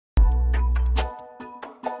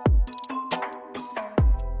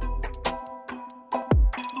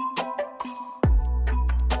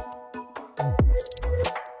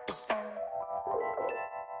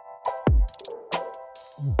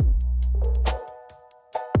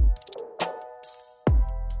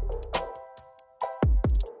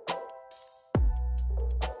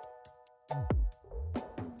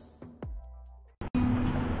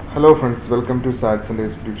Hello friends, welcome to Science and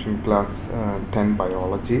Description class 10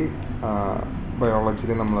 biology.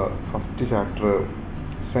 Biology നമ്മൾ first chapter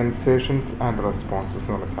sensations and responses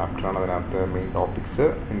എന്ന ചാപ്റ്ററാണ്. അതിനകത്ത് main topics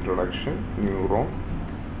introduction, neuron,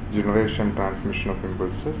 generation, transmission of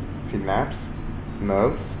impulses, synapse,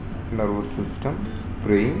 nerves, nervous system,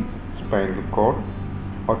 brain, spinal cord,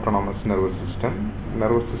 autonomous nervous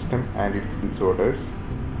system and it's disorders.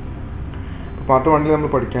 Part 1 നമ്മൾ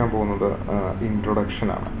പഠിക്കാൻ പോകുന്നത്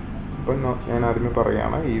ഇൻട്രൊഡക്ഷനാണ്. അപ്പം ഞാൻ ആദ്യമേ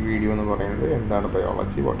പറയുകയാണ്, ഈ വീഡിയോ എന്ന് പറയുന്നത് എന്താണ്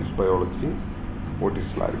biology, what is biology, what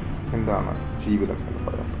is life, എന്താണ് ജീവിതം എന്ന്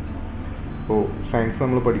പറയുന്നത്. അപ്പോൾ സയൻസ്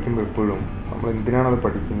നമ്മൾ പഠിക്കുമ്പോൾ എപ്പോഴും നമ്മൾ എന്തിനാണത്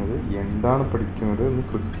പഠിക്കുന്നത്, എന്താണ് പഠിക്കുന്നത് എന്ന്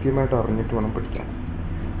കൃത്യമായിട്ട് അറിഞ്ഞിട്ട് വേണം പഠിക്കാൻ.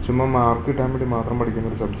 ചുമ്മാ മാർക്ക് കിട്ടാൻ വേണ്ടി മാത്രം പഠിക്കുന്ന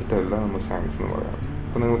ഒരു സബ്ജക്റ്റ് അല്ല നമ്മൾ സയൻസ് എന്ന് പറയുന്നത്.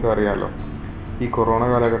 അപ്പോൾ നിങ്ങൾക്ക് അറിയാമല്ലോ, ഈ കൊറോണ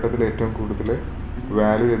കാലഘട്ടത്തിൽ ഏറ്റവും കൂടുതൽ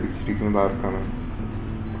വാല്യൂ ലഭിച്ചിരിക്കുന്നത് ആർക്കാണ്?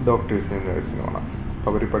 ഡോക്ടേഴ്സിനും നേഴ്സിനുമാണ്.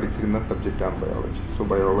 അവർ പഠിച്ചിരുന്ന സബ്ജക്റ്റാണ് ബയോളജി. സോ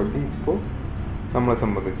ബയോളജി ഇപ്പോൾ നമ്മളെ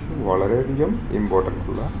സംബന്ധിച്ച് വളരെയധികം ഇമ്പോർട്ടൻ്റ്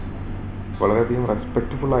ഉള്ള, വളരെയധികം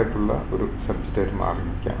റെസ്പെക്റ്റ്ഫുൾ ആയിട്ടുള്ള ഒരു സബ്ജക്റ്റായിട്ട്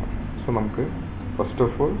മാറിയിരിക്കുകയാണ്. സോ നമുക്ക് ഫസ്റ്റ്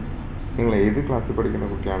ഓഫ് ഓൾ, നിങ്ങൾ ഏത് ക്ലാസ്സിൽ പഠിക്കുന്ന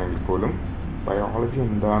കുട്ടിയാണെങ്കിൽ പോലും ബയോളജി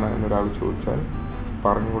എന്താണ് എന്നൊരാൾ ചോദിച്ചാൽ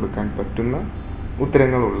പറഞ്ഞു കൊടുക്കാൻ പറ്റുന്ന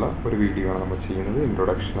ഉത്തരങ്ങളുള്ള ഒരു വീഡിയോ ആണ് നമ്മൾ ചെയ്യുന്നത്.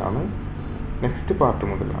 ഇൻട്രൊഡക്ഷനാണ്. നെക്സ്റ്റ് പാർട്ട്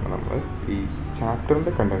മുതലാണ് നമ്മൾ ഈ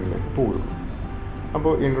ചാപ്റ്ററിൻ്റെ കണ്ടന്റിലേക്ക് പോകുന്നത്.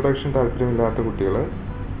 അപ്പോൾ ഇൻട്രൊഡക്ഷൻ താല്പര്യമില്ലാത്ത കുട്ടികൾ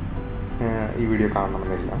ഈ വീഡിയോ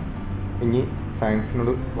കാണണമെന്നില്ല. ഇനി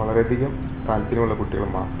സയൻസിനോട് വളരെയധികം താല്പര്യമുള്ള കുട്ടികൾ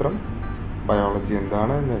മാത്രം ബയോളജി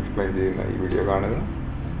എന്താണ് എന്ന് എക്സ്പ്ലെയിൻ ചെയ്യുന്ന ഈ വീഡിയോ കാണുക.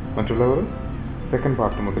 മറ്റുള്ളവർ സെക്കൻഡ്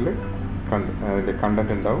പാർട്ട് മുതൽ അതിൻ്റെ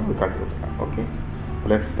കണ്ടന്റ് ഉണ്ടാവും, അത് കണ്ടു കൊടുക്കാം. Okay,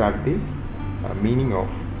 let's start the meaning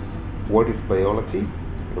of what is biology,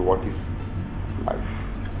 what is life.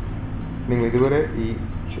 നിങ്ങൾ ഇതുവരെ ഈ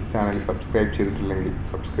ചാനൽ സബ്സ്ക്രൈബ് ചെയ്തിട്ടില്ലെങ്കിൽ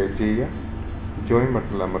സബ്സ്ക്രൈബ് ചെയ്യുക. ജോയിൻ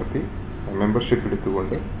ബട്ടണിൽ അമർത്തി മെമ്പർഷിപ്പ്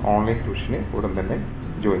എടുത്തുകൊണ്ട് ഓൺലൈൻ ട്യൂഷന് ഉടൻ തന്നെ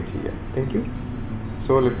ജോയിൻ ചെയ്യുക. Thank you.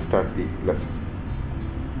 So let's start the lesson.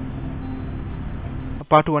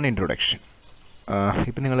 Part 1 introduction.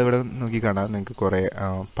 ഇപ്പം നിങ്ങളിവിടെ നോക്കിക്കാണാൻ നിങ്ങൾക്ക് കുറേ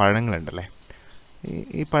പഴങ്ങളുണ്ടല്ലേ.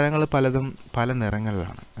 ഈ പഴങ്ങൾ പലതും പല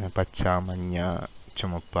നിറങ്ങളിലാണ്. പച്ച, മഞ്ഞ,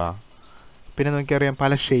 ചുമപ്പ. പിന്നെ നോക്കിയറിയാം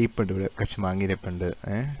പല ഷേപ്പ് ഉണ്ട്. ഇവിടെ കശുമാങ്ങയിരപ്പുണ്ട്,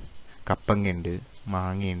 കപ്പങ്ങയുണ്ട്,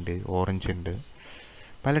 മാങ്ങയുണ്ട്, ഓറഞ്ച് ഉണ്ട്.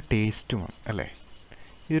 പല ടേസ്റ്റുമാണ് അല്ലേ.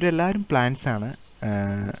 ഇവരെല്ലാവരും പ്ലാന്റ്സ് ആണ്.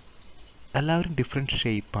 എല്ലാവരും ഡിഫറെൻറ്റ്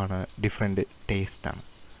ഷേപ്പാണ്, ഡിഫറെൻറ്റ് ടേസ്റ്റാണ്.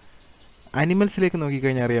 അനിമൽസിലേക്ക്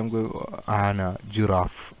നോക്കിക്കഴിഞ്ഞാൽ അറിയാം, നമുക്ക് ആന,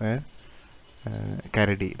 ജിറാഫ്,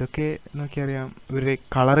 കരടി, ഇതൊക്കെ നോക്കിയറിയാം ഇവരുടെ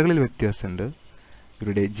കളറുകളിൽ വ്യത്യാസമുണ്ട്.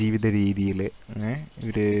 ഇവരുടെ ജീവിത രീതിയിൽ,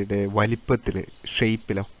 ഇവരുടെ വലിപ്പത്തിൽ,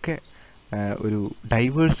 ഷേപ്പിലൊക്കെ ഒരു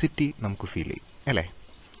ഡൈവേഴ്സിറ്റി നമുക്ക് ഫീൽ ചെയ്യും അല്ലേ.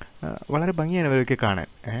 വളരെ ഭംഗിയാണ് ഇവരൊക്കെ കാണാൻ.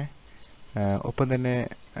 ഒപ്പം തന്നെ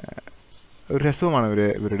ഒരു രസവുമാണ്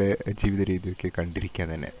ഇവരുടെ ജീവിത രീതിയൊക്കെ കണ്ടിരിക്കാൻ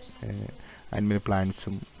തന്നെ. അനിമൽ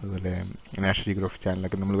പ്ലാന്റ്സും അതുപോലെ നാഷണൽ ജിയോഗ്രഫി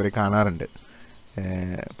ചാനലൊക്കെ നമ്മൾ ഇവരെ കാണാറുണ്ട്.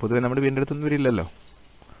 പൊതുവെ നമ്മുടെ വീടിൻ്റെ അടുത്തൊന്നും ഇവരില്ലല്ലോ.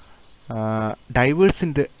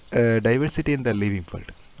 Diversity in the living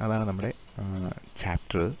world, അതാണ് നമ്മുടെ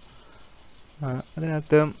ചാപ്റ്റർ.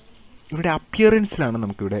 അതിനകത്ത് ഇവരുടെ അപ്പിയറൻസിലാണ്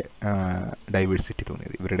നമുക്കിവിടെ ഡൈവേഴ്സിറ്റി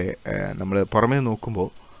തോന്നിയത്. ഇവരുടെ നമ്മൾ പുറമേ നോക്കുമ്പോൾ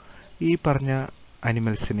ഈ പറഞ്ഞ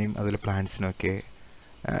അനിമൽസിനെയും അതുപോലെ പ്ലാന്റ്സിനും ഒക്കെ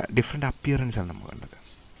ഡിഫറെൻ്റ് അപ്പിയറൻസ് ആണ് നമ്മൾ കണ്ടത്.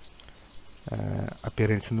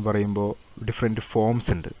 അപ്പിയറൻസ് എന്ന് പറയുമ്പോൾ ഡിഫറെൻറ്റ് ഫോംസ്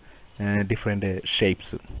ഉണ്ട്, ഡിഫറെൻറ്റ്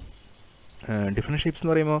ഷേപ്സ്. ഡിഫറെൻറ്റ് ഷേപ്സ്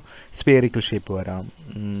എന്ന് പറയുമ്പോൾ സ്പെയറിക്കൽ ഷേപ്പ് വരാം,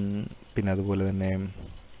 പിന്നെ അതുപോലെ തന്നെ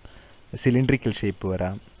സിലിണ്ട്രിക്കൽ ഷേപ്പ്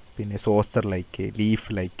വരാം, പിന്നെ saucer like,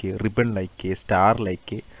 leaf like, ribbon like, star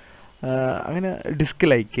like, അങ്ങനെ ഡിസ്ക്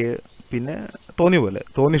ലൈക്ക്, പിന്നെ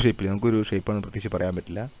തോന്നിയ ഷേപ്പിൽ, നമുക്കൊരു ഷേപ്പാണെന്ന് പ്രത്യേകിച്ച് പറയാൻ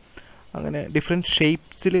പറ്റില്ല. അങ്ങനെ ഡിഫറെൻറ്റ്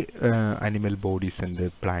ഷേപ്സിൽ അനിമൽ ബോഡീസ് ഉണ്ട്,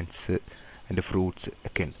 പ്ലാന്റ്സ് ആൻഡ് ഫ്രൂട്ട്സ്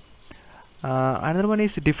ഒക്കെ ഉണ്ട്. അനദർ വൺ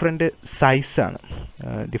ഈസ് ഡിഫറെൻറ്റ് സൈസാണ്.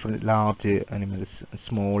 Different large animals,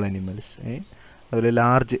 small animals, അതുപോലെ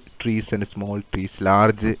large trees and small trees,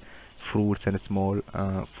 large fruits and small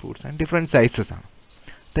fruits and different sizes ആണ്.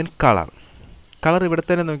 ദെൻ കളർ ഇവിടെ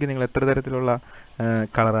തന്നെ നോക്കി നിങ്ങൾ എത്ര തരത്തിലുള്ള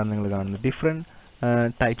കളറാണ് നിങ്ങൾ കാണുന്നത്. ഡിഫറെൻറ്റ്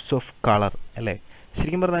ടൈപ്സ് ഓഫ് കളർ അല്ലേ.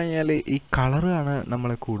 ശരിക്കും പറഞ്ഞു കഴിഞ്ഞാൽ ഈ കളറാണ്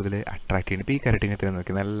നമ്മളെ കൂടുതൽ അട്രാക്ട് ചെയ്യുന്നത്. ഇപ്പോൾ ഈ കരട്ടിനെ തന്നെ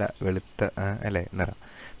നോക്കി, നല്ല വെളുത്ത അല്ലേ നിറം.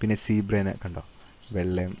 പിന്നെ സീബ്രേനെ കണ്ടോ,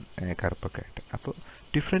 വെള്ളയും കറുപ്പൊക്കെ ആയിട്ട്. അപ്പോൾ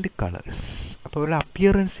ഡിഫറെൻറ്റ് കളേഴ്സ്. അപ്പോൾ അവരുടെ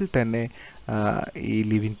അപ്പിയറൻസിൽ തന്നെ ഈ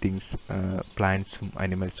ലിവിങ് തിങ്സ്, പ്ലാന്റ്സും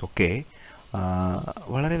അനിമൽസും ഒക്കെ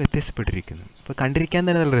വളരെ വ്യത്യാസപ്പെട്ടിരിക്കുന്നു. അപ്പോൾ കണ്ടിരിക്കാൻ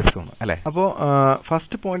തന്നെ നല്ല രസമാണ് അല്ലേ. അപ്പോൾ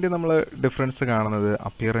ഫസ്റ്റ് പോയിന്റ് നമ്മൾ ഡിഫറൻസ് കാണുന്നത്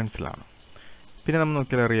അപ്പിയറൻസിലാണ്. പിന്നെ നമ്മൾ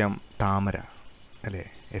നോക്കിയാൽ അറിയാം താമര അല്ലേ.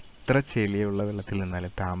 എത്ര ചെളിയുള്ള വെള്ളത്തിൽ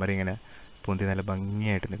നിന്നാലും താമര ഇങ്ങനെ പൊന്തി നല്ല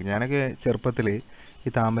ഭംഗിയായിട്ട് നിൽക്കും. ഞാനൊക്കെ ചെറുപ്പത്തിൽ ഈ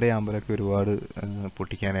താമരയാമ്പലൊക്കെ ഒരുപാട്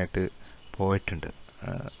പൊട്ടിക്കാനായിട്ട് പോയിട്ടുണ്ട്.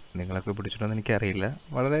 നിങ്ങളൊക്കെ പിടിച്ചിട്ടുണ്ടെന്ന് എനിക്കറിയില്ല.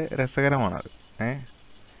 വളരെ രസകരമാണത്.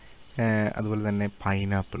 അതുപോലെ തന്നെ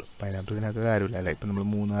പൈനാപ്പിൾ ഇതിനകത്ത് കാര്യമില്ല അല്ലേ. ഇപ്പം നമ്മൾ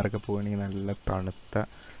മൂന്നാറൊക്കെ പോവുകയാണെങ്കിൽ നല്ല തണുത്ത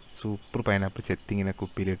സൂപ്പർ പൈനാപ്പിൾ ചെത്തി ഇങ്ങനെ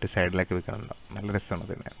കുപ്പിയിലിട്ട് സൈഡിലൊക്കെ വെക്കാനുണ്ടാവും. നല്ല രസമാണ്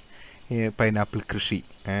തന്നെ ഈ പൈനാപ്പിൾ കൃഷി.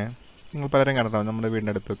 നിങ്ങൾ പലരും കണ്ടിട്ടുണ്ടാവും, നമ്മുടെ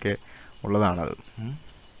വീടിൻ്റെ അടുത്തൊക്കെ ഉള്ളതാണത്.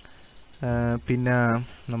 പിന്നെ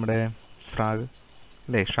നമ്മുടെ ഫ്രാഗ്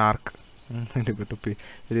അല്ലേ, ഷാർക്ക്, അതിൻ്റെ തൊപ്പി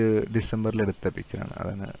ഒരു ഡിസംബറിൽ എടുത്ത പിക്ചറാണ്.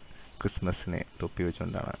 അതാണ് ക്രിസ്മസിനെ തൊപ്പി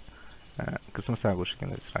വെച്ചുകൊണ്ടാണ് ക്രിസ്മസ്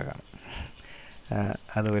ആഘോഷിക്കുന്ന ഒരു ഫ്രാഗാണ്.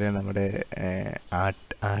 അതുപോലെ നമ്മുടെ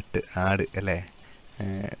ആട് അല്ലേ,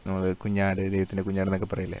 നമ്മൾ കുഞ്ഞാട്, ദൈവത്തിൻ്റെ കുഞ്ഞാട് എന്നൊക്കെ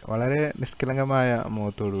പറയില്ലേ, വളരെ നിഷ്കളങ്കമായ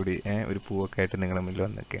മുഖത്തോടുകൂടി ഒരു പൂവൊക്കെ ആയിട്ട് നിങ്ങളുടെ മുന്നിൽ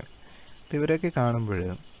വന്നൊക്കെയാണ്. അപ്പോൾ ഇവരൊക്കെ കാണുമ്പോൾ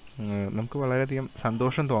നമുക്ക് വളരെയധികം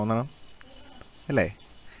സന്തോഷം തോന്നണം അല്ലേ.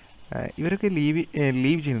 ഇവരൊക്കെ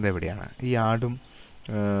ലീവ് ചെയ്യുന്നത് എവിടെയാണ്? ഈ ആടും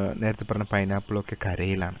നേരത്തെ പറഞ്ഞ പൈനാപ്പിളൊക്കെ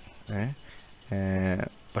കരയിലാണ്.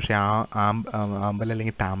 പക്ഷെ ആമ്പൽ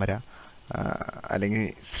അല്ലെങ്കിൽ താമര അല്ലെങ്കിൽ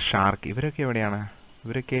ഷാർക്ക് ഇവരൊക്കെ എവിടെയാണ്?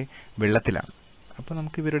 ഇവരൊക്കെ വെള്ളത്തിലാണ്. അപ്പോൾ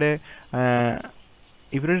നമുക്ക് ഇവരുടെ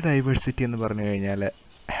ഡൈവേഴ്സിറ്റി എന്ന് പറഞ്ഞു കഴിഞ്ഞാൽ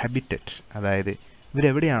ഹാബിറ്ററ്റ്, അതായത്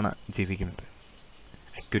ഇവരെവിടെയാണ് ജീവിക്കുന്നത്?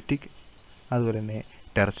 അക്വറ്റിക്, അതുപോലെ തന്നെ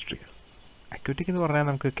ടെറസ്ട്രിയൽ. അക്വറ്റിക് എന്ന് പറഞ്ഞാൽ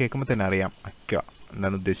നമുക്ക് കേൾക്കുമ്പോൾ തന്നെ അറിയാം അക്വ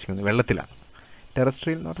എന്താണ് ഉദ്ദേശിക്കുന്നത്, വെള്ളത്തിലാണ്.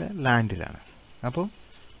 ടെറസ്ട്രിയൽ എന്ന് പറഞ്ഞാൽ ലാൻഡിലാണ്. അപ്പോൾ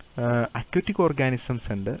അക്വറ്റിക് ഓർഗാനിസംസ്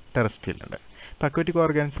ഉണ്ട്, ടെറസ്ട്രിയൽ ഉണ്ട്. ഇപ്പോൾ അക്വറ്റിക്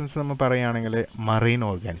ഓർഗാനിസംസ് നമ്മൾ പറയുകയാണെങ്കിൽ മറൈൻ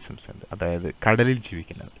ഓർഗാനിസംസ് ഉണ്ട്, അതായത് കടലിൽ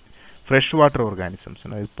ജീവിക്കുന്നത്. ഫ്രഷ് വാട്ടർ ഓർഗാനിസംസ്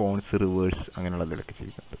ഉണ്ട്, അതായത് പോൺസ്, റിവേഴ്സ് അങ്ങനെയുള്ളതിലൊക്കെ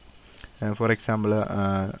ജീവിക്കുന്നത്. ഫോർ എക്സാമ്പിൾ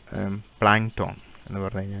പ്ലാങ്ക്ടോൺ എന്ന്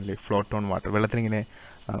പറഞ്ഞു കഴിഞ്ഞാൽ ഫ്ലോട്ട് ഓൺ വാട്ടർ, വെള്ളത്തിലിങ്ങനെ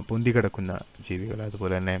പൊന്തി കിടക്കുന്ന ജീവികൾ.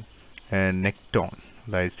 അതുപോലെ തന്നെ നെക്ടോൺ,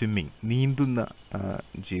 അതായത് സ്വിമ്മിങ്, നീന്തുന്ന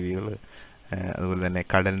ജീവികൾ. അതുപോലെ തന്നെ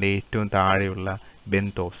കടലിൻ്റെ ഏറ്റവും താഴെയുള്ള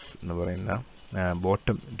ബെന്തോസ് എന്ന് പറയുന്ന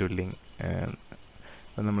ബോട്ടം ഡ്വില്ലിങ്,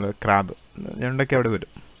 നമ്മൾ ക്രാബ്, ഞണ്ടൊക്കെ അവിടെ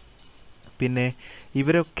വരും. പിന്നെ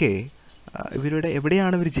ഇവരുടെ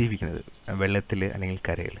എവിടെയാണ് ഇവർ ജീവിക്കുന്നത്? വെള്ളത്തിൽ അല്ലെങ്കിൽ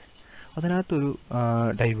കരയിൽ. അതിനകത്തൊരു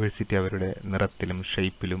ഡൈവേഴ്സിറ്റി അവരുടെ നിറത്തിലും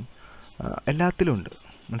ഷേപ്പിലും എല്ലാത്തിലും ഉണ്ട്.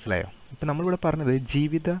 മനസ്സിലായോ? ഇപ്പം നമ്മളിവിടെ പറഞ്ഞത്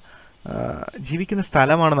ജീവിക്കുന്ന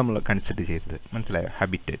സ്ഥലമാണ് നമ്മൾ കൺസിഡർ ചെയ്തത്. മനസ്സിലായോ?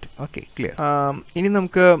 ഹാബിറ്റേറ്റ്. Okay, clear. ഇനി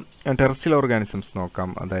നമുക്ക് ടെറസ്ട്രിയൽ ഓർഗാനിസംസ് നോക്കാം.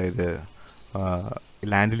 അതായത്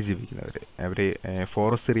ലാൻഡിൽ ജീവിക്കുന്നവർ, അവർ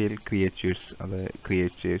ഫോറസ്റ്ററിയൽ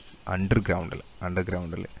ക്രിയേച്ചേഴ്സ്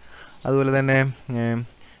അണ്ടർഗ്രൗണ്ടിൽ. അതുപോലെ തന്നെ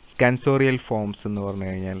സ്കാൻസോറിയൽ ഫോംസ് എന്ന് പറഞ്ഞു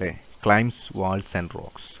കഴിഞ്ഞാൽ ക്ലൈംസ് വാൾസ് ആൻഡ്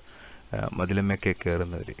റോക്സ്, മതിലുമൊക്കെ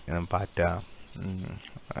കയറുന്നവർ, പാറ്റ,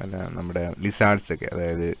 നമ്മുടെ ലിസാർഡ്സ് ഒക്കെ,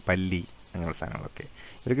 അതായത് പല്ലി അങ്ങനെയുള്ള സാധനങ്ങളൊക്കെ.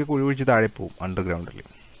 ഇവരൊക്കെ കുഴിച്ച് താഴെ പോവും അണ്ടർഗ്രൗണ്ടിൽ.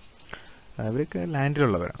 ഇവരൊക്കെ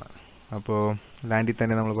ലാൻഡിലുള്ളവരാണ്. അപ്പോൾ ലാൻഡിൽ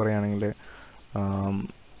തന്നെ നമ്മൾ പറയുകയാണെങ്കിൽ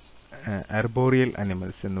എർബോറിയൽ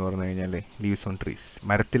അനിമൽസ് എന്ന് പറഞ്ഞു കഴിഞ്ഞാൽ ലീവ്സ് ഓൺ ട്രീസ്,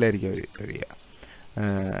 മരത്തിലായിരിക്കും അവർ കഴിയുക.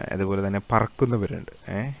 അതുപോലെ തന്നെ പറക്കുന്നവരുണ്ട്,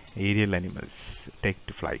 aerial animals take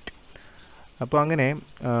to flight. അപ്പോൾ അങ്ങനെ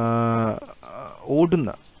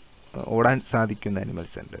ഓടാൻ സാധിക്കുന്ന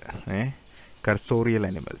അനിമൽസ് ഉണ്ട്, കർസോറിയൽ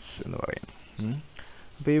അനിമൽസ് എന്ന് പറയും.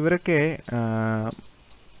 അപ്പോൾ ഇവരൊക്കെ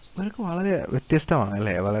വളരെ വ്യത്യസ്തമാണ്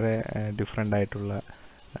അല്ലേ, വളരെ ഡിഫറെൻ്റ് ആയിട്ടുള്ള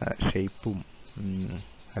ഷേപ്പും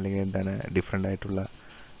അല്ലെങ്കിൽ എന്താണ് ഡിഫറെൻ്റ് ആയിട്ടുള്ള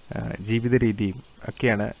ജീവിത രീതിയും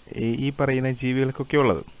ഒക്കെയാണ് ഈ പറയുന്ന ജീവികൾക്കൊക്കെ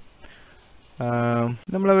ഉള്ളത്.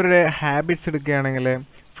 നമ്മളവരുടെ ഹാബിറ്റ്സ് എടുക്കുകയാണെങ്കിൽ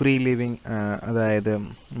ഫ്രീ ലിവിങ്, അതായത്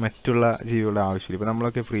മറ്റുള്ള ജീവികളുടെ ആവശ്യമില്ല. ഇപ്പോൾ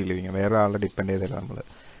നമ്മളൊക്കെ ഫ്രീ ലിവിങ്, വേറെ ആളുടെ ഡിപ്പെൻഡ് ചെയ്തല്ല നമ്മൾ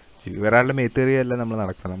വേറെ ആളുടെ മേത്തേറിയല്ല നമ്മൾ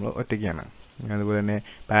നടക്കുന്നത്, നമ്മൾ ഒറ്റയ്ക്കാണ്. അതുപോലെ തന്നെ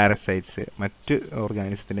പാരസൈറ്റ്സ്, മറ്റ്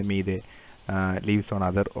ഓർഗാനിസത്തിൻ്റെ മീതെ ലീവ്സ് ഓൺ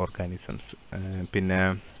അതർ ഓർഗാനിസംസ്. പിന്നെ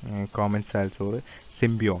കോമൻസാൽസ് ഓർ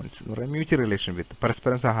സിംബിയോൺസ് എന്ന് പറയുന്നത് മ്യൂച്വൽ റിലേഷൻ വിത്ത്,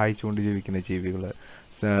 പരസ്പരം സഹായിച്ചുകൊണ്ട് ജീവിക്കുന്ന ജീവികൾ.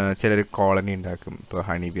 ചിലർ കോളനി ഉണ്ടാക്കും, ഇപ്പോൾ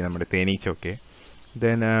ഹണിബി, നമ്മുടെ തേനീച്ചൊക്കെ.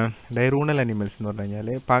 ദെൻ ഡൈറൂണൽ അനിമൽസ് എന്ന് പറഞ്ഞു കഴിഞ്ഞാൽ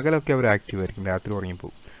പകലൊക്കെ അവർ ആക്റ്റീവ് ആയിരിക്കും, രാത്രി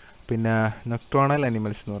ഉറങ്ങിപ്പോവും. പിന്നെ നൊക്ടോണൽ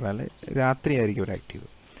അനിമൽസ് എന്ന് പറഞ്ഞാൽ രാത്രി ആയിരിക്കും അവർ ആക്റ്റീവ്.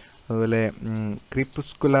 അതുപോലെ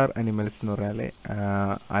ക്രീപ്പുസ്കുലാർ അനിമൽസ് എന്ന് പറഞ്ഞാൽ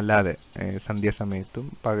അല്ലാതെ സന്ധ്യാസമയത്തും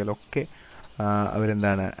പകലൊക്കെ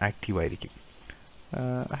അവരെന്താണ് ആക്റ്റീവായിരിക്കും.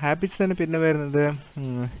 ഹാബിറ്റ്സ് തന്നെ പിന്നെ വരുന്നത്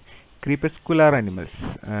ക്രീപ്പസ്കുലാർ അനിമൽസ്,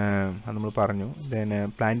 അത് നമ്മൾ പറഞ്ഞു. ദെൻ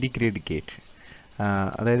പ്ലാന്റിഗ്രേഡ് ഗേറ്റ്,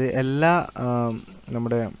 അതായത് എല്ലാ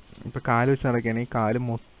നമ്മുടെ ഇപ്പോൾ കാല് വെച്ച് നടക്കുകയാണെങ്കിൽ കാല്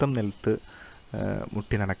മൊത്തം നിലത്ത്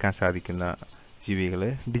മുട്ടി നടക്കാൻ സാധിക്കുന്ന ജീവികൾ.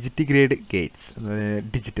 ഡിജിറ്റിഗ്രേഡ് ഗേറ്റ്സ്,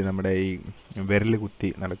 ഡിജിറ്റ് നമ്മുടെ ഈ വിരൽ കുത്തി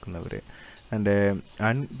നടക്കുന്നവർ. And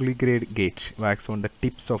അൺഗ്ലിഗ്രേഡ് gate wax on the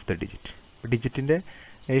tips of the digit. ഡിജിറ്റിൻ്റെ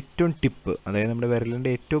ഏറ്റവും ടിപ്പ്, അതായത് നമ്മുടെ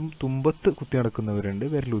വിരലിൻ്റെ ഏറ്റവും തുമ്പത്ത് കുത്തി നടക്കുന്നവരുണ്ട്,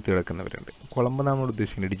 വിരൽ കുത്തി നടക്കുന്നവരുണ്ട്. കുളമ്പ് നമ്മൾ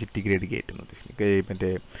ഉദ്ദേശിക്കുന്നത് ഡിജിറ്റിഗ്രേഡ് ഗേറ്റ് എന്ന് ഉദ്ദേശിക്കുന്നത്.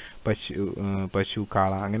 മറ്റേ പശു,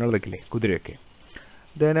 കാള അങ്ങനെയുള്ളതൊക്കെ ഇല്ലേ, കുതിരയൊക്കെ.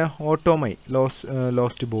 Then ഓട്ടോമൈ,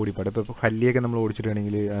 lost body part. ഇപ്പോൾ ഹല്ലിയൊക്കെ നമ്മൾ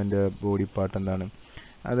ഓടിച്ചിട്ടുണ്ടെങ്കിൽ അതിൻ്റെ ബോഡി പാർട്ട് എന്താണ്,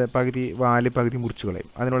 അത് പകുതി വാല് പകുതി മുറിച്ച് കളയും,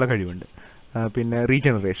 അതിനുള്ള കഴിവുണ്ട്. പിന്നെ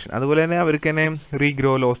റീജനറേഷൻ, അതുപോലെ തന്നെ അവർക്ക് തന്നെ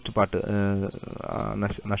റീഗ്രോ ലോസ്റ്റ് പാർട്ട്,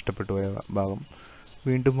 നഷ്ടപ്പെട്ടു പോയ ഭാഗം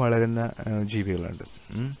വീണ്ടും വളരുന്ന ജീവികളുണ്ട്.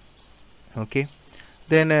 ഓക്കെ.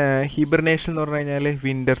 ദെൻ ഹിബർനേഷൻ എന്ന് പറഞ്ഞു കഴിഞ്ഞാൽ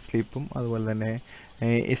വിന്റർ സ്ലീപ്പും അതുപോലെ തന്നെ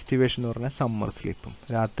എസ്റ്റിവേഷൻ എന്ന് പറഞ്ഞാൽ സമ്മർ സ്ലീപ്പും.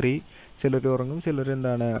 രാത്രി ചിലർ ഉറങ്ങും, ചിലർ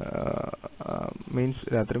എന്താണ്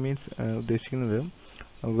രാത്രി മീൻസ് ഉദ്ദേശിക്കുന്നത്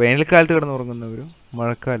വേനൽക്കാലത്ത് കിടന്നുറങ്ങുന്നവരും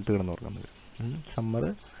മഴക്കാലത്ത് കിടന്നുറങ്ങുന്നവരും. സമ്മർ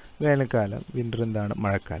വേനൽക്കാലം, വിന്റർ എന്താണ്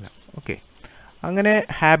മഴക്കാലം. ഓക്കെ. അങ്ങനെ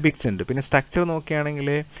ഹാബിറ്റ്സ് ഉണ്ട്. പിന്നെ സ്ട്രക്ചർ നോക്കുകയാണെങ്കിൽ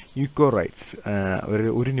യൂക്കോറൈറ്റ്സ്,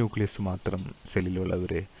 ഒരു ന്യൂക്ലിയസ് മാത്രം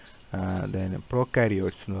സെല്ലിലുള്ളവർ. ദെൻ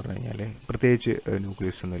പ്രോകാരിയോട്സ് എന്ന് പറഞ്ഞു കഴിഞ്ഞാൽ പ്രത്യേകിച്ച്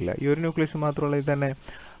ന്യൂക്ലിയസ് ഒന്നുമില്ല, ഈ ഒരു ന്യൂക്ലിയസ് മാത്രമുള്ളത് തന്നെ.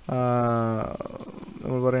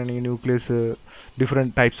 നമ്മൾ പറയുകയാണെങ്കിൽ nucleus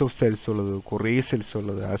different types of cells ഉള്ളത്, കുറേ സെൽസ്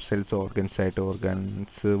ഉള്ളത്, ആ സെൽസ്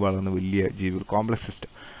ഓർഗൻസ് വളർന്ന് വലിയ ജീവികൾ, കോംപ്ലക്സ്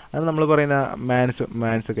സിസ്റ്റം. അത് നമ്മൾ പറയുന്ന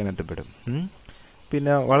മാൻസ് ഒക്കെ അതിനകത്ത്.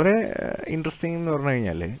 പിന്നെ വളരെ ഇൻട്രസ്റ്റിംഗ് എന്ന് പറഞ്ഞു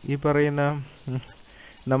കഴിഞ്ഞാൽ ഈ പറയുന്ന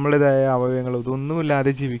നമ്മുടേതായ അവയവങ്ങൾ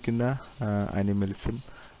ഇതൊന്നുമില്ലാതെ ജീവിക്കുന്ന അനിമൽസും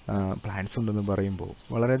പ്ലാന്റ്സും ഉണ്ടെന്ന് പറയുമ്പോൾ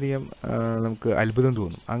വളരെയധികം നമുക്ക് അത്ഭുതം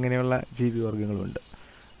തോന്നും. അങ്ങനെയുള്ള ജീവിവർഗങ്ങളുണ്ട്,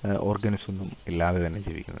 ഓർഗൻസ് ഒന്നും ഇല്ലാതെ തന്നെ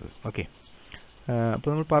ജീവിക്കുന്നത്. ഓക്കെ. അപ്പോൾ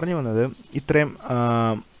നമ്മൾ പറഞ്ഞു വന്നത് ഇത്രയും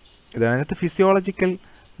ഇതിനകത്ത് physiological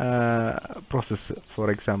process. For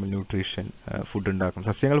example nutrition, food ഉണ്ടാക്കും,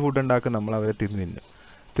 സസ്യങ്ങൾ ഫുഡ് ഉണ്ടാക്കും, നമ്മൾ അവരെ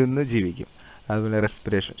തിന്ന് ജീവിക്കും. അതുപോലെ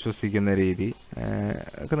റെസ്പിറേഷൻ, ശ്വസിക്കുന്ന രീതി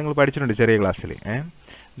ഒക്കെ നിങ്ങൾ പഠിച്ചിട്ടുണ്ട് ചെറിയ ക്ലാസ്സിൽ.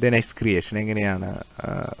 ദെൻ എക്സ്ക്രിയേഷൻ, എങ്ങനെയാണ്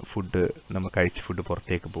നമ്മൾ കഴിച്ച ഫുഡ്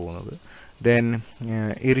പുറത്തേക്ക് പോകുന്നത്. ദെൻ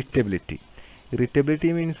ഇറിറ്റബിലിറ്റി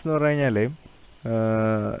മീൻസ് എന്ന് പറഞ്ഞു കഴിഞ്ഞാൽ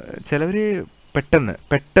ചിലവർ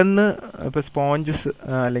പെട്ടെന്ന് ഇപ്പോൾ സ്പോഞ്ചസ്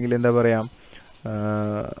അല്ലെങ്കിൽ എന്താ പറയുക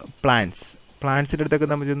പ്ലാന്റ്സിൻ്റെ അടുത്തൊക്കെ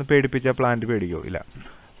നമ്മൾ ചെന്ന് പേടിപ്പിച്ചാൽ പ്ലാന്റ് പേടിക്കോ? ഇല്ല,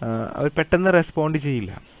 അവർ പെട്ടെന്ന് റെസ്പോണ്ട്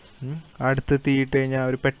ചെയ്യില്ല. അടുത്ത് തീയിട്ട് കഴിഞ്ഞാൽ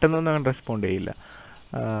അവർ പെട്ടെന്നൊന്നും അങ്ങനെ റെസ്പോണ്ട് ചെയ്യില്ല.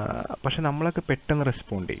 പക്ഷെ നമ്മളൊക്കെ പെട്ടെന്ന്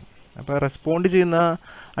റെസ്പോണ്ട് ചെയ്യും. അപ്പോൾ റെസ്പോണ്ട് ചെയ്യുന്ന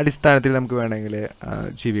അടിസ്ഥാനത്തിൽ നമുക്ക് വേണമെങ്കിൽ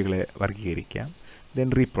ജീവികളെ വർഗീകരിക്കാം. ദെൻ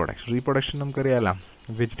റീപ്രൊഡക്ഷൻ നമുക്കറിയാമല്ലോ,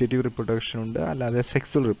 വെജിറ്റേറ്റീവ് റീപ്രൊഡക്ഷൻ ഉണ്ട്, അല്ലാതെ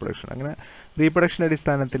സെക്സ്വൽ റീപ്രൊഡക്ഷൻ. അങ്ങനെ റീപ്രൊഡക്ഷൻ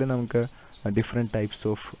അടിസ്ഥാനത്തിൽ നമുക്ക് different types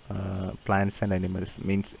of plants and animals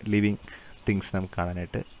means living things നമുക്ക്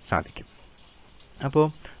കാണാനായിട്ട് സാധിക്കും. അപ്പോൾ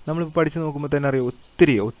നമ്മളിപ്പോൾ പഠിച്ച് നോക്കുമ്പോൾ തന്നെ അറിയാം,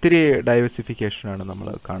 ഒത്തിരി ഡൈവേഴ്സിഫിക്കേഷനാണ് നമ്മൾ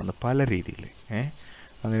കാണുന്നത് പല രീതിയിൽ.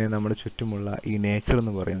 അങ്ങനെ നമ്മുടെ ചുറ്റുമുള്ള ഈ നേച്ചർ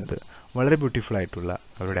എന്ന് പറയുന്നത് വളരെ ബ്യൂട്ടിഫുൾ ആയിട്ടുള്ള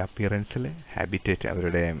അവരുടെ അപ്പിയറൻസിൽ, ഹാബിറ്റേറ്റ്,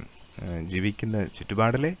 അവരുടെ ജീവിക്കുന്ന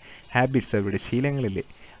ചുറ്റുപാടിലെ ഹാബിറ്റ്സ്, അവരുടെ ശീലങ്ങളിലെ,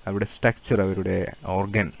 അവരുടെ സ്ട്രക്ചർ, അവരുടെ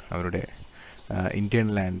ഓർഗൻ, അവരുടെ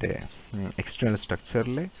internal and external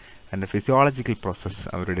സ്ട്രക്ചറിലെ and physiological process,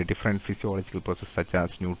 അവരുടെ different physiological process such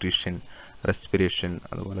as nutrition, respiration,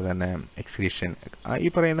 അതുപോലെ തന്നെ എക്സ്ക്രീഷൻ, ഈ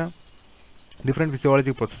പറയുന്ന different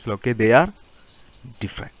physiological പ്രോസസ്സിലൊക്കെ they are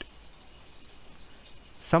different.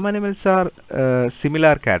 Some animals are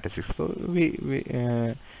similar characteristics, so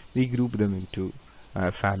we group them into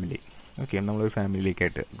family. Okay, നമ്മളൊരു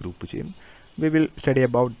ഫാമിലിയിലേക്കായിട്ട് group ചെയ്യും. We will study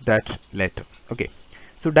about that later. Okay,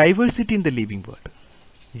 so diversity in the living world,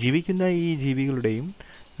 ജീവിക്കുന്ന ഈ ജീവികളുടെയും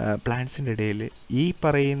പ്ലാന്റ്സിൻ്റെ ഇടയിൽ ഈ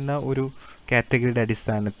പറയുന്ന ഒരു കാറ്റഗറിയുടെ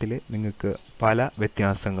അടിസ്ഥാനത്തിൽ നിങ്ങൾക്ക് പല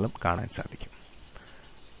വ്യത്യാസങ്ങളും കാണാൻ സാധിക്കും.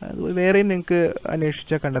 അതുപോലെ വേറെയും നിങ്ങൾക്ക്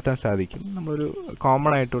അന്വേഷിച്ചാൽ കണ്ടെത്താൻ സാധിക്കും. നമ്മളൊരു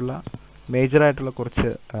കോമൺ ആയിട്ടുള്ള മേജറായിട്ടുള്ള കുറച്ച്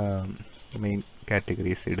മെയിൻ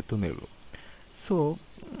കാറ്റഗറീസ് എടുത്തുന്നേ ഉള്ളൂ. So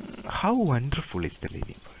how wonderful is the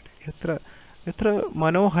living world, എത്ര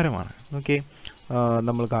മനോഹരമാണ്. ഓക്കെ,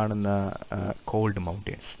 നമ്മൾ കാണുന്ന കോൾഡ്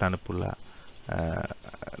മൗണ്ടെയ്ൻസ്, തണുപ്പുള്ള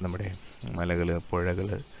നമ്മുടെ മലകൾ, പുഴകൾ,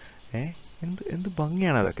 എന്ത്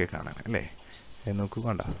ഭംഗിയാണ് അതൊക്കെ കാണാൻ, അല്ലേ? നോക്കൂ,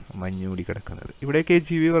 കണ്ട മഞ്ഞൂടി കിടക്കുന്നത്. ഇവിടെയൊക്കെ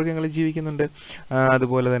ജീവിവർഗങ്ങൾ ജീവിക്കുന്നുണ്ട്.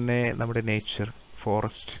 അതുപോലെ തന്നെ നമ്മുടെ നേച്ചർ,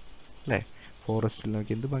 ഫോറസ്റ്റ്, അല്ലേ? ഫോറസ്റ്റിൽ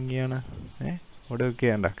നോക്കി എന്ത് ഭംഗിയാണ്. അവിടെയൊക്കെ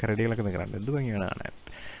ഉണ്ട് കരടികളൊക്കെ നിൽക്കുന്നുണ്ട്, എന്ത് ഭംഗിയാണ് കാണാൻ.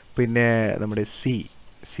 പിന്നെ നമ്മുടെ സീ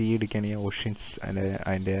എടുക്കുകയാണെങ്കിൽ ഓഷ്യൻസ്,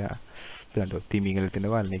 അതിൻ്റെ ഇതുണ്ടോ തിമിംഗലത്തിൻ്റെ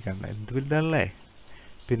വാലിനേക്ക് കാണാൻ എന്ത് വലുതാണല്ലേ.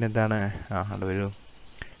 പിന്നെന്താണ് ഒരു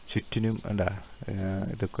ചുറ്റിനും എന്താ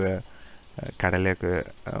ഇതൊക്കെ കടലൊക്കെ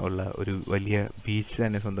ഉള്ള ഒരു വലിയ ബീച്ച്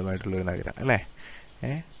തന്നെ സ്വന്തമായിട്ടുള്ളൊരു നഗരം, അല്ലേ?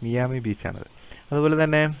 മിയാമി ബീച്ചാണത്. അതുപോലെ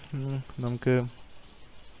തന്നെ നമുക്ക്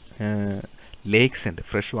ലേക്സ് ഉണ്ട്,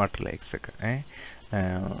 ഫ്രഷ് വാട്ടർ ലേക്സ് ഒക്കെ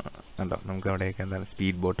ഉണ്ടോ. നമുക്ക് അവിടെയൊക്കെ എന്താണ്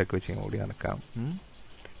സ്പീഡ് ബോട്ടൊക്കെ വെച്ച് ഓടി നടക്കാം.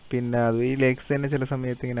 പിന്നെ അത് ഈ ലേക്സ് തന്നെ ചില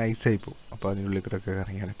സമയത്ത് ഇങ്ങനെ ഐസായി പോകും, അപ്പോൾ അതിനുള്ളിൽ കൂടെ ഒക്കെ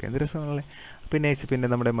ഇറങ്ങിയാലൊക്കെ എന്ത് രസമാണല്ലേ. പിന്നെ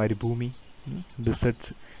നമ്മുടെ മരുഭൂമി,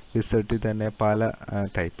 ഡിസേർട്ടിൽ തന്നെ പല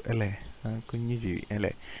ടൈപ്പ്, അല്ലേ? കുഞ്ഞു ജീവി,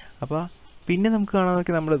 അല്ലേ? അപ്പോൾ പിന്നെ നമുക്ക്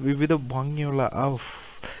കാണാനൊക്കെ നമ്മുടെ വിവിധ ഭംഗിയുള്ള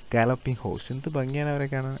ഗാലപ്പിംഗ് ഹോഴ്സ്, എന്ത് ഭംഗിയാണ് അവരെ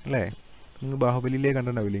കാണാൻ, അല്ലേ? നിങ്ങൾ ബാഹുബലിയിലേ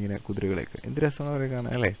കണ്ടിട്ടുണ്ടാവില്ല ഇങ്ങനെ കുതിരകളെയൊക്കെ, എന്ത് രസമാണ് അവരെ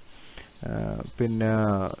കാണാൻ, അല്ലേ? പിന്നെ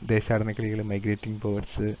ദേശാടന കിളികൾ, മൈഗ്രേറ്റിംഗ്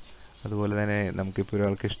ബേർഡ്സ്, അതുപോലെ തന്നെ നമുക്കിപ്പോൾ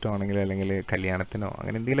ഒരാൾക്ക് ഇഷ്ടമാണെങ്കിൽ അല്ലെങ്കിൽ കല്യാണത്തിനോ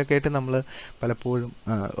അങ്ങനെ എന്തെങ്കിലുമൊക്കെ ആയിട്ട് നമ്മൾ പലപ്പോഴും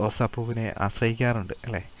റോസാപ്പൂവിനെ ആശ്രയിക്കാറുണ്ട്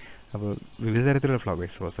അല്ലേ. അപ്പോൾ വിവിധ തരത്തിലുള്ള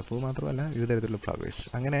ഫ്ലവേഴ്സ്, റോസാപ്പൂ മാത്രമല്ല വിവിധ തരത്തിലുള്ള ഫ്ലവേഴ്സ്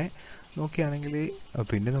അങ്ങനെ നോക്കുകയാണെങ്കിൽ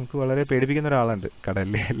പിന്നെ നമുക്ക് വളരെ പേടിപ്പിക്കുന്ന ഒരാളുണ്ട്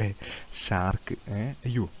കടലിലെ അല്ലേ, ഷാർക്ക്.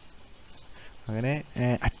 അയ്യോ, അങ്ങനെ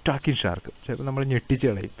അറ്റാക്കിങ് ഷാർക്ക് ചിലപ്പോൾ നമ്മൾ ഞെട്ടിച്ച്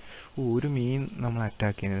കളയും. ഒരു മീൻ നമ്മൾ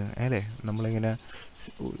അറ്റാക്ക് ചെയ്യുന്നത് അല്ലേ, നമ്മളിങ്ങനെ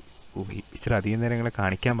ഇച്ചിരി അധികം നേരം ഇങ്ങനെ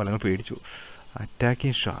കാണിക്കാൻ പറഞ്ഞാൽ പേടിച്ചു.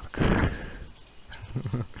 Attacking shark.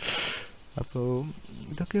 അപ്പോൾ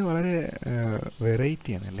ഇതൊക്കെ വളരെ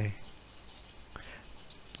വെറൈറ്റിയാണ് അല്ലേ.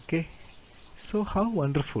 Okay, so how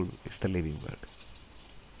wonderful is the living world.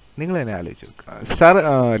 നിങ്ങൾ തന്നെ ആലോചിച്ചു സാർ.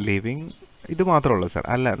 ലിവിങ് ഇത് മാത്രമല്ല സാർ,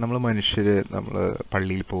 അല്ല, നമ്മൾ മനുഷ്യർ നമ്മൾ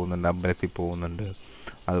പള്ളിയിൽ പോകുന്നുണ്ട്, അമ്പലത്തിൽ പോകുന്നുണ്ട്,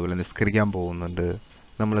 അതുപോലെ നിസ്കരിക്കാൻ പോകുന്നുണ്ട്,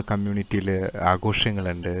 നമ്മൾ കമ്മ്യൂണിറ്റിയിൽ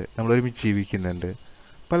ആഘോഷങ്ങളുണ്ട്, നമ്മൾ ഒരുമിച്ച് ജീവിക്കുന്നുണ്ട്.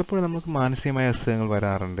 പലപ്പോഴും നമുക്ക് മാനസികമായ അസുഖങ്ങൾ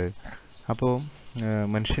വരാറുണ്ട്. അപ്പോൾ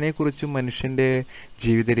മനുഷ്യനെക്കുറിച്ചും മനുഷ്യൻ്റെ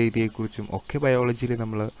ജീവിത രീതിയെക്കുറിച്ചും ഒക്കെ ബയോളജിയിൽ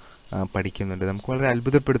നമ്മൾ പഠിക്കുന്നുണ്ട്. നമുക്ക് വളരെ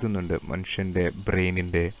അത്ഭുതപ്പെടുത്തുന്നുണ്ട് മനുഷ്യൻ്റെ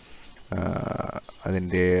ബ്രെയിനിൻ്റെ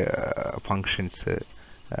അതിൻ്റെ ഫങ്ഷൻസ്,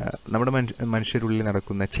 നമ്മുടെ മനുഷ്യരുള്ളിൽ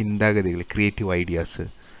നടക്കുന്ന ചിന്താഗതികൾ, ക്രിയേറ്റീവ് ഐഡിയാസ്.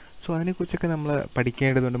 സോ അതിനെക്കുറിച്ചൊക്കെ നമ്മൾ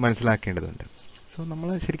പഠിക്കേണ്ടതുണ്ട്, മനസ്സിലാക്കേണ്ടതുണ്ട്. സോ നമ്മൾ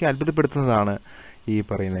ശരിക്കും അത്ഭുതപ്പെടുത്തുന്നതാണ് ഈ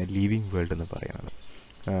പറയുന്ന ലിവിങ് വേൾഡ് എന്ന് പറയുന്നത്.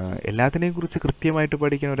 എല്ലാത്തിനെയും കുറിച്ച് കൃത്യമായിട്ട്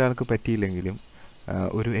പഠിക്കാൻ ഒരാൾക്ക് പറ്റിയില്ലെങ്കിലും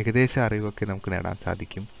ഒരു ഏകദേശ അറിവൊക്കെ നമുക്ക് നേടാൻ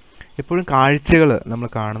സാധിക്കും. എപ്പോഴും കാഴ്ചകൾ നമ്മൾ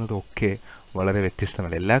കാണുന്നതൊക്കെ വളരെ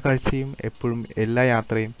വ്യത്യസ്തമല്ല. എല്ലാ കാഴ്ചയും എപ്പോഴും എല്ലാ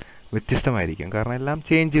യാത്രയും വ്യത്യസ്തമായിരിക്കും, കാരണം എല്ലാം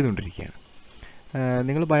ചേഞ്ച് ചെയ്തുകൊണ്ടിരിക്കുകയാണ്.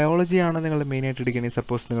 നിങ്ങൾ ബയോളജിയാണ് നിങ്ങൾ മെയിനായിട്ട് എടുക്കുകയാണെങ്കിൽ,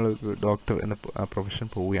 സപ്പോസ് നിങ്ങൾ ഡോക്ടർ എന്ന പ്രൊഫഷൻ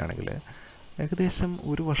പോവുകയാണെങ്കിൽ ഏകദേശം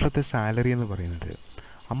ഒരു വർഷത്തെ സാലറി എന്ന് പറയുന്നത്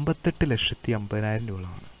 58,50,000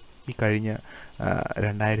 രൂപയാണ്. ഈ കഴിഞ്ഞ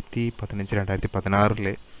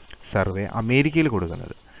 2015-2016 സർവേ അമേരിക്കയിൽ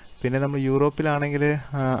കൊടുക്കുന്നത്. പിന്നെ നമ്മൾ യൂറോപ്പിലാണെങ്കിൽ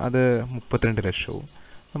അത് 32 ലക്ഷവും,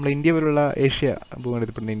 നമ്മൾ ഇന്ത്യ പോലുള്ള ഏഷ്യ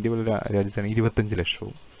ഭൂഖണ്ഡത്തിൽപ്പെടുന്ന ഇന്ത്യ പോലുള്ള രാജ്യത്താണ് 25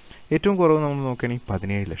 ലക്ഷവും, ഏറ്റവും കുറവ് നമ്മൾ നോക്കുകയാണെങ്കിൽ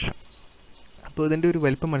 17 ലക്ഷം. അപ്പോൾ ഇതിൻ്റെ ഒരു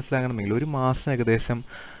വലിപ്പം മനസ്സിലാക്കണമെങ്കിൽ ഒരു മാസം ഏകദേശം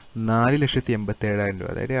 4,87,000 രൂപ,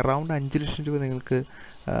 അതായത് അറൗണ്ട് 5 ലക്ഷം രൂപ നിങ്ങൾക്ക്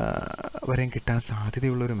വരെയും കിട്ടാൻ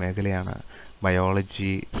സാധ്യതയുള്ള ഒരു മേഖലയാണ്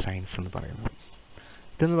ബയോളജി സയൻസ് എന്ന് പറയുന്നത്.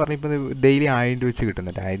 ഇതെന്ന് പറഞ്ഞാൽ ഇപ്പോൾ ഡെയിലി 1000 രൂപ വെച്ച്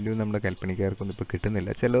കിട്ടുന്നുണ്ട്. 1000 രൂപ നമ്മുടെ കൽപ്പണിക്കാർക്കൊന്നും ഇപ്പോൾ കിട്ടുന്നില്ല.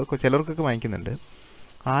 ചിലർക്കൊക്കെ വാങ്ങിക്കുന്നുണ്ട്.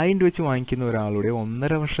 1000 രൂപ വെച്ച് വാങ്ങിക്കുന്ന ഒരാളുടെ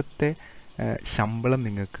 1.5 വർഷത്തെ ശമ്പളം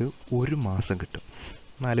നിങ്ങൾക്ക് ഒരു മാസം കിട്ടും.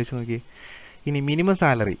 ഒന്ന് ആലോചിച്ച് നോക്കി. ഇനി മിനിമം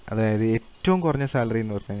സാലറി, അതായത് ഏറ്റവും കുറഞ്ഞ സാലറി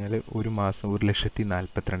എന്ന് പറഞ്ഞു കഴിഞ്ഞാൽ ഒരു മാസം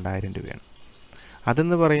 1,42,000 രൂപയാണ്.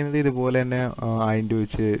 അതെന്ന് പറയുന്നത് ഇതുപോലെ തന്നെ 1000 രൂപ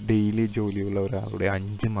വെച്ച് ഡെയിലി ജോലിയുള്ള ഒരാളുടെ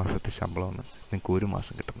 5 മാസത്തെ ശമ്പളമാണ് നിങ്ങൾക്ക് ഒരു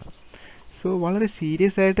മാസം കിട്ടുന്നത്. സോ വളരെ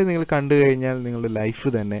സീരിയസ് ആയിട്ട് നിങ്ങൾ കണ്ടു കഴിഞ്ഞാൽ നിങ്ങളുടെ ലൈഫ്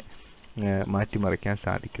തന്നെ മാറ്റിമറിക്കാൻ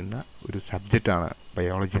സാധിക്കുന്ന ഒരു സബ്ജക്റ്റാണ്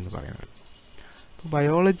ബയോളജി എന്ന് പറയുന്നത്. അപ്പോൾ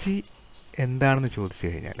ബയോളജി എന്താണെന്ന് ചോദിച്ചു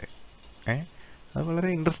കഴിഞ്ഞാൽ അത് വളരെ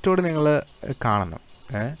ഇൻട്രസ്റ്റോടെ നിങ്ങൾ കാണണം.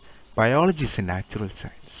 Biology is A natural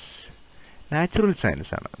science. Natural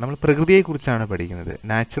science ആണ്, നമ്മൾ പ്രകൃതിയെക്കുറിച്ചാണ് പഠിക്കുന്നത്.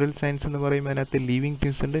 നാച്ചുറൽ സയൻസ് എന്ന് പറയുമ്പോൾ അതിനകത്ത് ലിവിങ്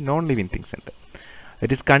തിങ്സ് ഉണ്ട്, നോൺ ലിവിങ് തിങ്സ് ഉണ്ട്.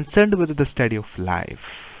 It is concerned with the study of life,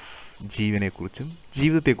 ജീവനെക്കുറിച്ചും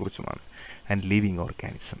ജീവിതത്തെക്കുറിച്ചുമാണ്. And living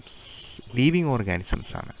organisms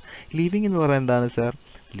ആണ്. ലിവിങ് എന്ന് പറയുന്നത് എന്താണ് സാർ?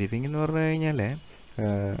 ലിവിങ് എന്ന് പറഞ്ഞു കഴിഞ്ഞാൽ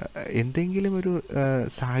എന്തെങ്കിലും ഒരു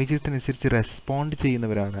സാഹചര്യത്തിനനുസരിച്ച് റെസ്പോണ്ട്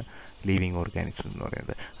ചെയ്യുന്നവരാണ് ലിവിങ് ഓർഗാനിസം എന്ന്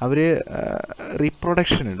പറയുന്നത്. അവർ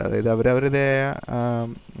റീപ്രൊഡക്ഷൻ ഉണ്ട്, അതായത് അവരവരുടേതായ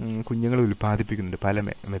കുഞ്ഞുങ്ങൾ ഉൽപ്പാദിപ്പിക്കുന്നുണ്ട് പല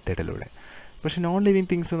മെത്തേഡിലൂടെ. പക്ഷെ നോൺ ലിവിങ്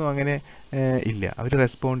തിങ്സ് ഒന്നും അങ്ങനെ ഇല്ല, അവർ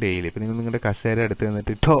റെസ്പോണ്ട് ചെയ്യില്ല. ഇപ്പം നിങ്ങൾ നിങ്ങളുടെ കസേര അടുത്ത്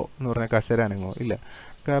നിന്നിട്ട് ടോ എന്ന് പറഞ്ഞാൽ കസേര അനങ്ങോ? ഇല്ല,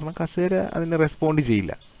 കാരണം കസേര അതിനെ റെസ്പോണ്ട്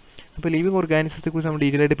ചെയ്യില്ല. അപ്പോൾ ലിവിങ് ഓർഗാനിസത്തെക്കുറിച്ച് നമ്മൾ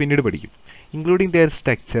ഡീറ്റെയിൽ ആയിട്ട് പിന്നീട് പഠിക്കും, ഇൻക്ലൂഡിങ് ദെയർ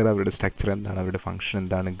സ്ട്രക്ചർ, അവരുടെ സ്ട്രക്ചർ എന്താണ്, അവരുടെ ഫംഗ്ഷൻ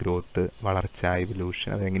എന്താണ്, ഗ്രോത്ത്, വളർച്ച, ഇവല്യൂഷൻ,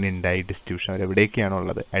 അതെങ്ങനെ ഉണ്ടായി, ഡിസ്ട്രിബ്യൂഷൻ,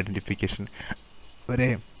 അവരെവിടെയൊക്കെയാണുള്ളത്, ഐഡന്റിഫിക്കേഷൻ, അവരെ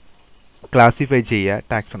ക്ലാസിഫൈ ചെയ്യുക,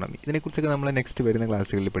 ടാക്സോണമി. ഇതിനെക്കുറിച്ചൊക്കെ നമ്മൾ നെക്സ്റ്റ് വരുന്ന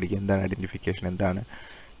ക്ലാസ്സുകളിൽ പഠിക്കുക. എന്താണ് ഐഡന്റിഫിക്കേഷൻ, എന്താണ്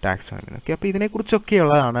ടാക്സോണമി എന്നൊക്കെ. അപ്പോൾ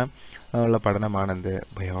ഇതിനെക്കുറിച്ചൊക്കെയുള്ളതാണ് ഉള്ള പഠനമാണ് എന്ത്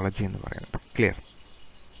ബയോളജി എന്ന് പറയുന്നത്. ക്ലിയർ?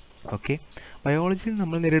 ഓക്കെ. ബയോളജിയിൽ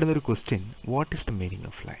നമ്മൾ നേരിടുന്ന ഒരു question, what is the meaning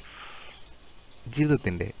of life?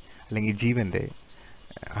 ജീവിതത്തിൻ്റെ അല്ലെങ്കിൽ ജീവൻ്റെ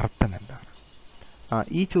അർത്ഥം എന്താണ്?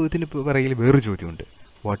 ഈ ചോദ്യത്തിന് പിറകിൽ വേറൊരു ചോദ്യമുണ്ട്,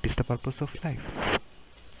 what is the purpose of life?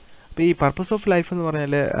 അപ്പോൾ ഈ പർപ്പസ് ഓഫ് ലൈഫ് എന്ന്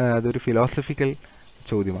പറഞ്ഞാൽ അതൊരു ഫിലോസഫിക്കൽ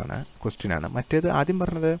ചോദ്യമാണ്, ക്വസ്റ്റ്യനാണ്. മറ്റേത് ആദ്യം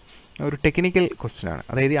പറഞ്ഞത് ഒരു ടെക്നിക്കൽ ക്വസ്റ്റ്യനാണ്.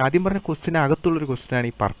 അതായത് ആദ്യം പറഞ്ഞ ക്വസ്റ്റ്യന് അകത്തുള്ളൊരു ക്വസ്റ്റ്യനാണ്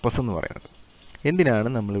ഈ പർപ്പസ് എന്ന് പറയുന്നത്. എന്തിനാണ്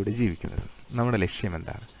നമ്മളിവിടെ ജീവിക്കുന്നത്, നമ്മുടെ ലക്ഷ്യം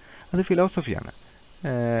എന്താണ്? അത് ഫിലോസഫിയാണ്.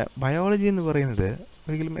 ബയോളജി എന്ന് പറയുന്നത്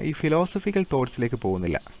ഒരിക്കലും ഈ ഫിലോസഫിക്കൽ തോട്ട്സിലേക്ക്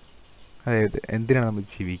പോകുന്നില്ല. അതായത് എന്തിനാണ് നമ്മൾ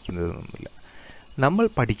ജീവിക്കുന്നത് എന്നൊന്നുമില്ല. നമ്മൾ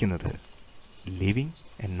പഠിക്കുന്നത് ലിവിങ്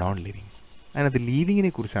ആൻഡ് നോൺ ലിവിങ്. അതിനകത്ത്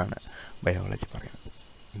ലിവിങ്ങിനെ കുറിച്ചാണ് ബയോളജി പറയുന്നത്.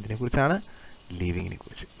 എന്തിനെക്കുറിച്ചാണ്? ലിവിങ്ങിനെ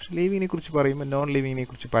കുറിച്ച്. പക്ഷെ ലിവിങ്ങിനെ കുറിച്ച് പറയുമ്പോൾ നോൺ ലിവിങ്ങിനെ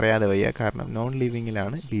കുറിച്ച് പറയാതെ വയ്യ. കാരണം നോൺ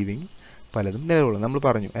ലിവിങ്ങിലാണ് ലിവിങ് പലതും നിലകൊള്ളുന്നത്. നമ്മൾ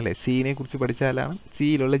പറഞ്ഞു അല്ലേ, സീനെ കുറിച്ച് പഠിച്ചാലാണ്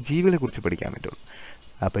സിയിലുള്ള ജീവികളെ കുറിച്ച് പഠിക്കാൻ പറ്റുള്ളൂ.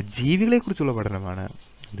 അപ്പോൾ ജീവികളെ കുറിച്ചുള്ള പഠനമാണ്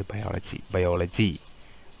ഇത് biology.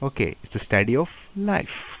 Okay, it's the study of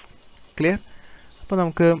life. Clear? അപ്പോൾ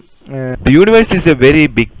നമുക്ക് the universe is A very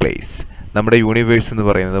big place. നമ്മുടെ യൂണിവേഴ്സ് എന്ന്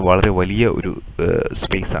പറയുന്നത് വളരെ വലിയ ഒരു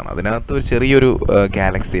സ്പേസ് ആണ്. അതിനകത്ത് ഒരു ചെറിയൊരു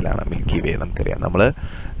ഗാലക്സിയിലാണ് മിൽക്കി വേ. നമുക്കറിയാം നമ്മൾ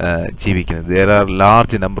ജീവിക്കുന്നത്. There are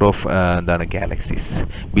large number of galaxies,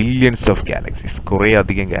 billions of galaxies, കുറേ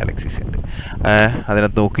അധികം ഗാലക്സീസ് ഉണ്ട്.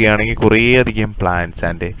 അതിനകത്ത് നോക്കുകയാണെങ്കിൽ കുറേ അധികം പ്ലാനറ്റ്സ്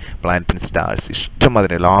ആൻഡ് സ്റ്റാർസ്, ഇഷ്ടം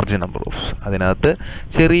അതിന് ലാർജ് നമ്പർ ഓഫ്. അതിനകത്ത്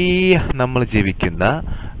ചെറിയ നമ്മൾ ജീവിക്കുന്ന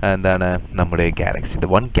നമ്മുടെ Galaxy, the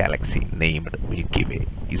one Galaxy named milky way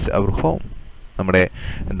is our home. നമ്മുടെ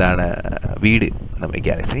വീട് നമ്മുടെ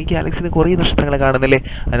ഗാലക്സി. ഈ ഗാലക്സിന് കുറേ നക്ഷത്രങ്ങളെ കാണുന്നില്ലേ?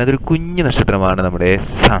 അതിനകത്തൊരു കുഞ്ഞു നക്ഷത്രമാണ് നമ്മുടെ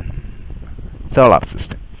സൺ, സോളാർ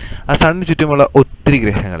സിസ്റ്റം. ആ സണ്ണിന് ചുറ്റുമുള്ള ഒത്തിരി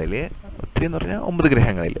ഗ്രഹങ്ങളിൽ, ഒത്തിരി എന്ന് പറഞ്ഞാൽ 9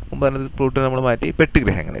 ഗ്രഹങ്ങളിൽ, 9 പ്ലൂട്ടോ നമ്മൾ മാറ്റി 8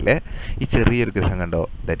 ഗ്രഹങ്ങളിൽ ഈ ചെറിയൊരു ഗ്രഹം കണ്ടോ,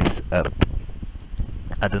 ദാറ്റ് ഈസ് എർത്ത്.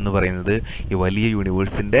 അതെന്ന് പറയുന്നത് ഈ വലിയ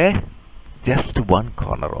യൂണിവേഴ്സിന്റെ just one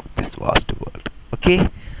corner of this vast world. Okay,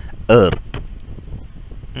 earth.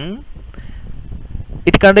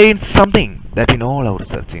 It contains something that in all our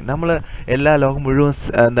searching, നമ്മൾ എല്ലാ ലോകം മുഴുവൻ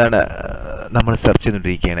നമ്മൾ സെർച്ച്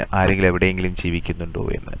ചെയ്തുകൊണ്ടിരിക്കുകയാണ് ആരെങ്കിലും എവിടെയെങ്കിലും ജീവിക്കുന്നുണ്ടോ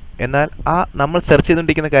എന്ന്. എന്നാൽ ആ നമ്മൾ സെർച്ച്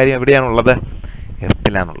ചെയ്തുകൊണ്ടിരിക്കുന്ന കാര്യം എവിടെയാണുള്ളത്?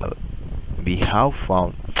 എർത്തിലാണുള്ളത്. We have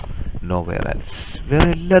found nowhere else. വേറെ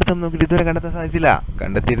എല്ലായിടത്തും നമുക്ക് ഇതുവരെ കണ്ടെത്താൻ സാധിച്ചില്ല.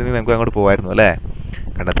 കണ്ടെത്തിയിരുന്നെങ്കിൽ നമുക്ക് അങ്ങോട്ട് പോകായിരുന്നു അല്ലേ?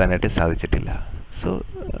 കണ്ടെത്താനായിട്ട് സാധിച്ചിട്ടില്ല. So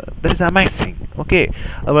that is amazing. Okay,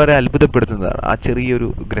 അത് വളരെ അത്ഭുതപ്പെടുത്തുന്നതാണ്. ആ ചെറിയൊരു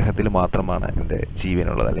ഗ്രഹത്തിൽ മാത്രമാണ് എൻ്റെ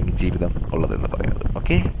ജീവനുള്ളത് അല്ലെങ്കിൽ ജീവിതം ഉള്ളതെന്ന് പറയുന്നത്.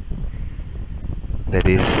 Okay,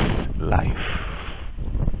 that is life.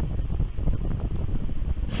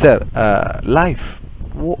 Sir, life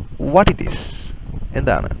what it is,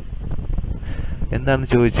 എന്താണെന്ന്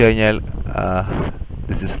ചോദിച്ചു കഴിഞ്ഞാൽ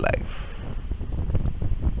this is life.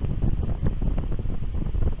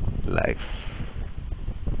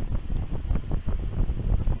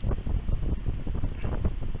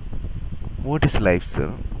 What is life, sir?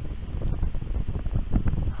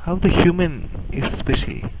 How the human is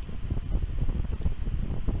special?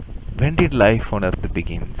 When did life on earth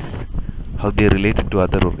begins? How they relate to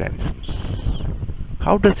other organisms?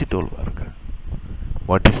 How does it all work?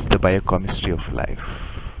 What is the biochemistry of life?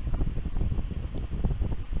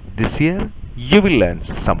 This year you will learn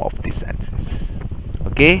some of these answers.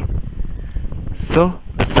 Okay? So,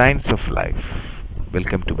 the science of life.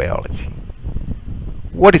 Welcome to biology.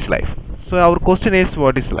 What is life? So our question is,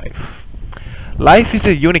 what is life? Life is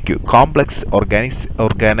a unique, complex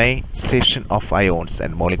organization of ions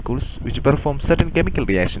and molecules which perform certain chemical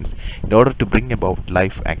reactions in order to bring about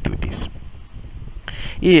life activities.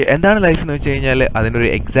 ഈ എന്താണ് life എന്ന് വെച്ച് കഴിഞ്ഞാൽ അതിനൊരു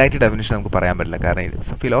exact definition നമുക്ക് പറയാൻ പറ്റില്ല. കാരണം ഇത്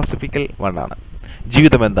ഫിലോസഫിക്കൽ വണ്ണാണ്.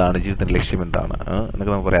 ജീവിതം എന്താണ്, ജീവിതത്തിന്റെ ലക്ഷ്യം എന്താണ്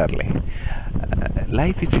എന്നൊക്കെ നമുക്ക് പറയാറില്ലേ.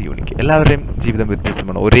 Life is unique. എല്ലാവരുടെയും ജീവിതം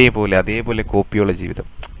വ്യത്യസ്തമാണ്. ഒരേപോലെ അതേപോലെ കോപ്പിയുള്ള ജീവിതം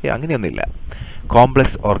അങ്ങനെയൊന്നുമില്ല.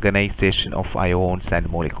 Complex organisation of ions and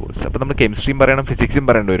molecules. അപ്പോൾ നമ്മൾ കെമിസ്ട്രിയും പറയണം, ഫിസിക്സും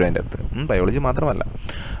പറയേണ്ടി വരും അതിൻ്റെ അകത്ത്. ബയോളജി മാത്രമല്ല.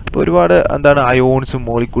 അപ്പോൾ ഒരുപാട് അയോൺസും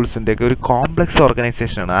മോളിക്യൂൾസിൻ്റെ ഒക്കെ ഒരു കോംപ്ലക്സ്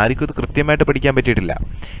ഓർഗനൈസേഷനാണ്. ആർക്കും ഇത് കൃത്യമായിട്ട് പഠിക്കാൻ പറ്റിയിട്ടില്ല.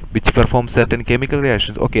 Which perform certain chemical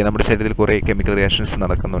reactions. Okay, നമ്മുടെ ശരീരത്തിൽ കുറേ കെമിക്കൽ റിയാക്ഷൻസ്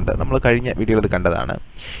നടക്കുന്നുണ്ട്. നമ്മൾ കഴിഞ്ഞ വീഡിയോയിൽ കണ്ടതാണ്.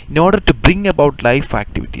 In order to bring about life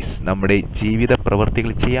activities, നമ്മുടെ ജീവിത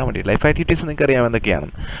പ്രവർത്തികൾ ചെയ്യാൻ വേണ്ടി. ലൈഫ് ആക്ടിവിറ്റീസ് നിങ്ങൾക്ക് അറിയാം എന്തൊക്കെയാണ്.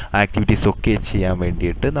 ആക്ടിവിറ്റീസ് ഒക്കെ ചെയ്യാൻ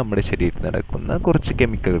വേണ്ടിയിട്ട് നമ്മുടെ ശരീരത്തിൽ നടക്കുന്ന കുറച്ച്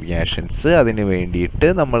കെമിക്കൽ റിയാക്ഷൻസ്, അതിന് വേണ്ടിയിട്ട്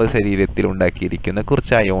നമ്മൾ ശരീരത്തിൽ ഉണ്ടാക്കിയിരിക്കുന്ന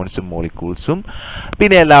കുറച്ച് അയോൺസും മോളിക്യൂൾസും,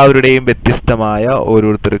 പിന്നെ എല്ലാവരുടെയും വ്യത്യസ്തമായ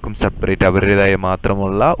ഓരോരുത്തർക്കും സെപ്പറേറ്റ് അവരുടേതായ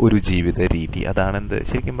മാത്രമുള്ള ഒരു ജീവിത രീതി. അതാണ് എന്ത്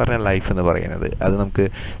ശരിക്കും പറഞ്ഞാൽ ലൈഫ് എന്ന് പറയുന്നത്. അത് നമുക്ക്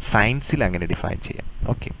സയൻസിൽ അങ്ങനെ ഡിഫൈൻ ചെയ്യാം.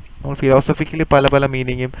 ഓക്കെ, നമ്മൾ ഫിലോസഫിക്കലി പല പല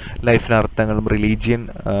മീനിങ്ങും ലൈഫിന് അർത്ഥങ്ങളും റിലീജിയൻ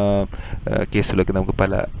കേസിലൊക്കെ നമുക്ക്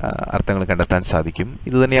പല അർത്ഥങ്ങൾ കണ്ടെത്താൻ സാധിക്കും.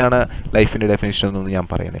 ഇത് തന്നെയാണ് ലൈഫിൻ്റെ ഡെഫിനിഷൻ എന്നൊന്നും ഞാൻ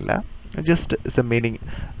പറയുന്നില്ല. Just some meaning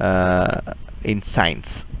in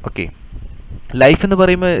science. Okay, life എന്ന്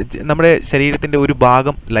പറയുമ്പോൾ നമ്മുടെ ശരീരത്തിൻ്റെ ഒരു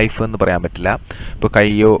ഭാഗം ലൈഫ് എന്ന് പറയാൻ പറ്റില്ല. ഇപ്പോൾ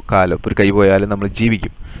കൈയോ കാലോ, ഇപ്പോൾ ഒരു കൈ പോയാലും നമ്മൾ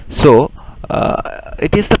ജീവിക്കും. So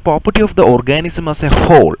it is the property of the organism as A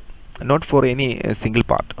whole, not for any single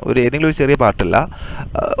part. ഏതെങ്കിലും ഒരു ചെറിയ പാർട്ടല്ല,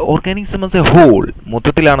 ഓർഗാനിസം ആസ് എ ഹോൾ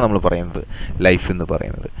മൊത്തത്തിലാണ് നമ്മൾ പറയുന്നത് ലൈഫ് എന്ന്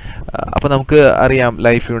പറയുന്നത്. അപ്പോൾ നമുക്ക് അറിയാം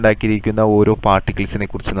ലൈഫ് ഉണ്ടാക്കിയിരിക്കുന്ന ഓരോ പാർട്ടിക്കിൾസിനെ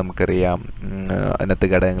കുറിച്ച് നമുക്കറിയാം, അതിനകത്ത്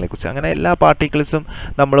ഘടകങ്ങളെക്കുറിച്ച്. അങ്ങനെ എല്ലാ പാർട്ടിക്കിൾസും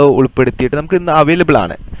നമ്മൾ ഉൾപ്പെടുത്തിയിട്ട് നമുക്ക് ഇന്ന് അവൈലബിൾ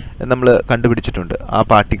ആണ്, നമ്മൾ കണ്ടുപിടിച്ചിട്ടുണ്ട്. ആ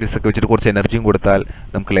പാർട്ടിക്കിൾസ് ഒക്കെ വെച്ചിട്ട് കുറച്ച് എനർജിയും കൊടുത്താൽ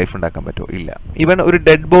നമുക്ക് ലൈഫ് ഉണ്ടാക്കാൻ പറ്റുമോ? ഇല്ല. ഈവൻ ഒരു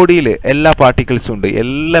ഡെഡ് ബോഡിയിൽ എല്ലാ പാർട്ടിക്കിൾസും ഉണ്ട്,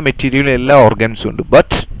 എല്ലാ മെറ്റീരിയലും, എല്ലാ ഓർഗൻസും ഉണ്ട്.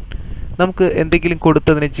 ബട്ട് നമുക്ക് എന്തെങ്കിലും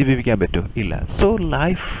കൊടുത്തതിനെ ജീവിപ്പിക്കാൻ പറ്റുമോ? ഇല്ല. So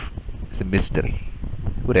life is A mystery,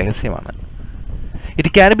 ഒരു രഹസ്യമാണ്. It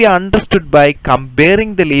can be understood by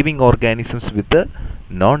comparing the living organisms with the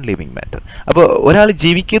non-living matter. അപ്പോൾ ഒരാൾ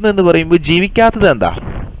ജീവിക്കുന്നു എന്ന് പറയുമ്പോൾ ജീവിക്കാത്തത് എന്താ,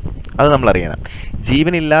 അത് നമ്മൾ അറിയണം.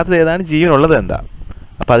 ജീവനില്ലാത്തത് ഏതാണ്, ജീവനുള്ളത് എന്താ.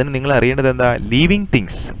 അപ്പോൾ അതിന് നിങ്ങൾ അറിയേണ്ടത് എന്താ, living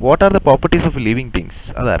things. What are the properties of living things,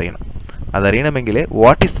 അതറിയണം. അതറിയണമെങ്കിൽ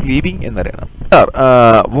what is living എന്നറിയണം. Sir,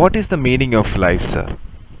 what is the meaning of life sir?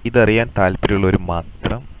 ഇതറിയാൻ താല്പര്യമുള്ളവർ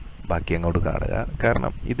മാത്രം ബാക്കി അങ്ങോട്ട് കാണുക.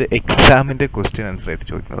 കാരണം ഇത് എക്സാമിൻ്റെ ക്വസ്റ്റ്യൻ ആൻസർ ആയിട്ട്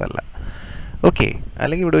ചോദിക്കുന്നതല്ല. ഓക്കെ,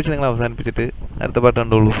 അല്ലെങ്കിൽ ഇവിടെ വെച്ച് നിങ്ങൾ അവസാനിപ്പിച്ചിട്ട് അടുത്ത പാട്ട്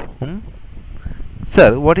കണ്ടോളൂ.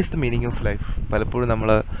 Sir, what is the meaning of life? പലപ്പോഴും നമ്മൾ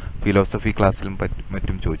ഫിലോസഫി ക്ലാസ്സിലും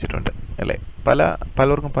മറ്റും ചോദിച്ചിട്ടുണ്ട് അല്ലേ.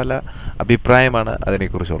 പലർക്കും പല അഭിപ്രായമാണ്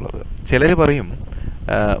അതിനെക്കുറിച്ചുള്ളത്. ചിലർ പറയും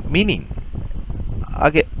മീനിങ്.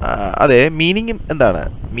 അതെ, മീനിങ് എന്താണ്?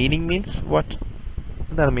 Meaning means what?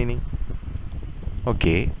 എന്താണ് meaning?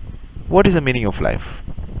 Okay, what is the meaning of life?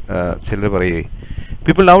 ചിലർ പറയേ,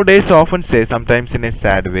 people nowadays often say, sometimes in a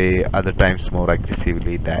sad way, other times more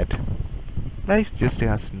aggressively, that life just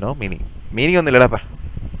has no meaning. Meaning ഒന്നുമില്ലടാ,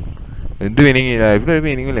 എന്ത് meaning? ലൈഫിന് ഒരു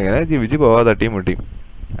meaning ഇല്ല, ഇങ്ങനെ ജീവിച്ച് പോവാ തട്ടിയും മുട്ടിയും,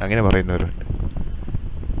 അങ്ങനെ പറയുന്നവരുണ്ട്.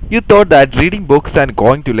 You thought that reading books and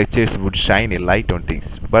going to lectures would shine a light on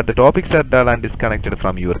things, but the topics are dull and disconnected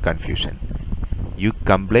from your confusion. You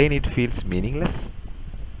complain it feels meaningless.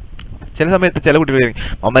 ചില സമയത്ത് ചില കുട്ടികൾ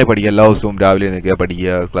നന്നായി പഠിക്കുക, എല്ലാ ദിവസവും രാവിലെ നിൽക്കുക,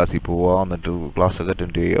 പഠിക്കുക, ക്ലാസ്സിൽ പോവുക, എന്നിട്ട് ക്ലാസ് ഒക്കെ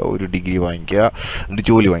അറ്റൻഡ് ചെയ്യുക, ഒരു ഡിഗ്രി വാങ്ങിക്കുക, എന്നിട്ട്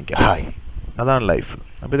ജോലി വാങ്ങിക്കുക, ഹായ്, അതാണ് ലൈഫ്.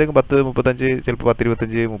 അപ്പോഴത്തേക്കും 10, 35, ചിലപ്പോൾ 10,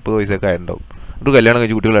 25, 30 വയസ്സൊക്കെ ആയിട്ടുണ്ടാവും. ഒരു കല്യാണം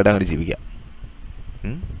കഴിച്ച് കുട്ടികളായിട്ട് അങ്ങനെ ജീവിക്കാം.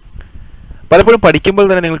 പലപ്പോഴും പഠിക്കുമ്പോൾ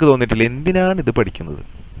തന്നെ നിങ്ങൾക്ക് തോന്നിയിട്ടില്ല എന്തിനാണ് ഇത് പഠിക്കുന്നത്?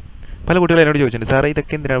 പല കുട്ടികളും എന്നോട് ചോദിച്ചിട്ടുണ്ട്, സാറേ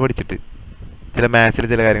ഇതൊക്കെ എന്തിനാണ് പഠിച്ചിട്ട്? ചില മാത്സിൽ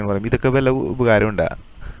ചില കാര്യങ്ങൾ പറയും, ഇതൊക്കെ വല്ല ഉപകാരമുണ്ടാ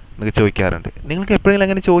എന്നൊക്കെ ചോദിക്കാറുണ്ട്. നിങ്ങൾക്ക് എപ്പോഴെങ്കിലും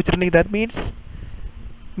അങ്ങനെ ചോദിച്ചിട്ടുണ്ടെങ്കിൽ ദാറ്റ് മീൻസ്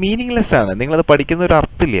മീനിങ്ലെസ് ആണ്, നിങ്ങളത് പഠിക്കുന്ന ഒരു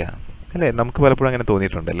അർത്ഥമില്ല അല്ലേ. നമുക്ക് പലപ്പോഴും അങ്ങനെ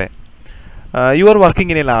തോന്നിയിട്ടുണ്ട് അല്ലേ. You are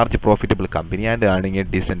working in A large profitable company and earning A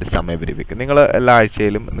decent some every week. നിങ്ങൾ എല്ലാ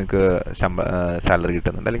ആഴ്ചയിലും നിങ്ങൾക്ക് സാലറി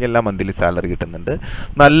കിട്ടുന്നുണ്ട്, അല്ലെങ്കിൽ എല്ലാ മന്ത്ലി സാലറി കിട്ടുന്നുണ്ട്,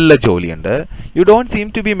 നല്ല ജോലിയുണ്ട്. You don't seam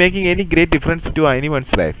to B making any great difference to any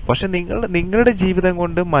once life. പക്ഷെ നിങ്ങളുടെ ജീവിതം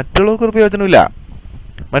കൊണ്ട് മറ്റുള്ളവർക്ക് ഒരു പ്രയോജനമില്ല.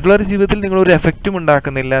 മറ്റുള്ളവരുടെ ജീവിതത്തിൽ നിങ്ങളൊരു എഫക്റ്റും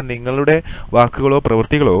ഉണ്ടാക്കുന്നില്ല. നിങ്ങളുടെ വാക്കുകളോ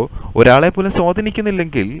പ്രവൃത്തികളോ ഒരാളെ പോലും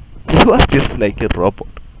സ്വാധീനിക്കുന്നില്ലെങ്കിൽ you are just like A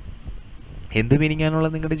robot. എന്ത് മീനിങ്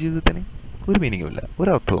ആണുള്ളത് നിങ്ങളുടെ ജീവിതത്തിന്? ഒരു മീനിങ്ങുമില്ല,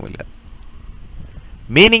 ഒരർത്ഥവുമില്ല.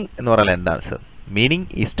 മീനിങ് എന്ന് പറഞ്ഞാൽ എന്താണ് sir? Meaning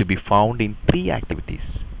is to be found in 3 activities,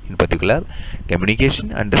 in particular communication,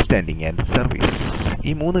 understanding and service.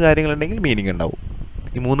 ഈ 3 കാര്യങ്ങളുണ്ടെങ്കിൽ മീനിങ് ഉണ്ടാവും.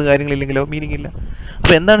 ഈ 3 കാര്യങ്ങളില്ലെങ്കിലോ മീനിങ് ഇല്ല.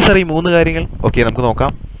 അപ്പോൾ എന്താണ് സാർ ഈ 3 കാര്യങ്ങൾ? ഓക്കെ, നമുക്ക്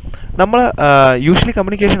നോക്കാം. നമ്മൾ യൂഷ്വലി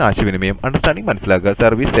കമ്മ്യൂണിക്കേഷൻ ആശയവിനിമയം, അണ്ടർസ്റ്റാൻഡിങ് മനസ്സിലാക്കുക,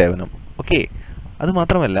 സർവീസ് സേവനം. ഓക്കെ, അത്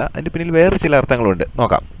മാത്രമല്ല അതിൻ്റെ പിന്നിൽ വേറെ ചില അർത്ഥങ്ങളുണ്ട്,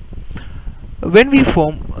 നോക്കാം. വെൻ വി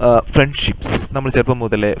ഫോം ഫ്രണ്ട്ഷിപ്സ്, നമ്മൾ ചെറുപ്പം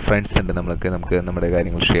മുതലേ ഫ്രണ്ട്സ് ഉണ്ട്, നമുക്ക് നമ്മുടെ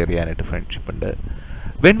കാര്യങ്ങൾ ഷെയർ ചെയ്യാനായിട്ട് ഫ്രണ്ട്ഷിപ്പ് ഉണ്ട്.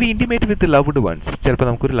 When we intimate with loved once, ചിലപ്പോൾ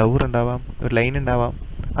നമുക്കൊരു ലവർ ഉണ്ടാവാം, ഒരു ലൈൻ ഉണ്ടാവാം.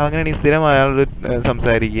 അങ്ങനെയാണെങ്കിൽ സ്ഥിരം അയാളോട്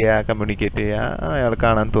സംസാരിക്കുക, കമ്മ്യൂണിക്കേറ്റ് ചെയ്യുക, അയാൾ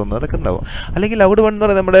കാണാൻ തോന്നുന്നു, അതൊക്കെ ഉണ്ടാവും. അല്ലെങ്കിൽ ലവ്ഡ് വൺ എന്ന്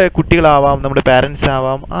പറയുന്നത് നമ്മുടെ കുട്ടികളാവാം, നമ്മുടെ പാരൻസ്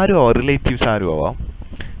ആവാം, ആരും ആവാം, റിലേറ്റീവ്സ് ആരും ആവാം.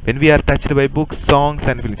 When we R touched by books, songs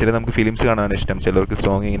and films, ചില നമുക്ക് ഫിലിംസ് കാണാൻ ഇഷ്ടം, ചിലർക്ക്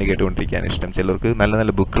സോങ് ഇങ്ങനെ കേട്ടുകൊണ്ടിരിക്കാൻ ഇഷ്ടം, ചിലർക്ക് നല്ല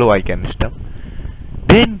നല്ല ബുക്കുകൾ വായിക്കാൻ ഇഷ്ടം.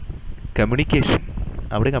 ദെൻ കമ്മ്യൂണിക്കേഷൻ,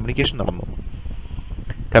 അവിടെ കമ്മ്യൂണിക്കേഷൻ നടന്നു.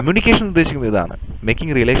 കമ്മ്യൂണിക്കേഷൻ ഉദ്ദേശിക്കുന്നത് ഇതാണ്,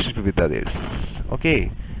 making relationship with others. Okay,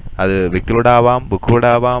 അത് വ്യക്തികളോടാവാം,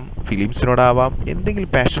 ബുക്കുകളോടാവാം, ഫിലിംസിനോടാവാം, എന്തെങ്കിലും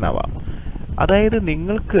പാഷൻ ആവാം. അതായത്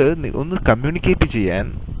നിങ്ങൾക്ക് ഒന്ന് കമ്മ്യൂണിക്കേറ്റ് ചെയ്യാൻ,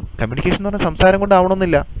 കമ്മ്യൂണിക്കേഷൻ എന്ന് പറഞ്ഞാൽ സംസാരം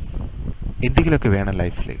കൊണ്ടാവണമെന്നില്ല, എന്തെങ്കിലുമൊക്കെ വേണം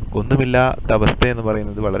ലൈഫിൽ. ഒന്നുമില്ലാത്ത അവസ്ഥ എന്ന്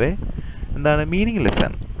പറയുന്നത് വളരെ എന്താണ്, മീനിങ്ലെസ്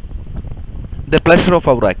ആണ്. The pleasure of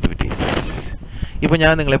our activities. ഇപ്പോൾ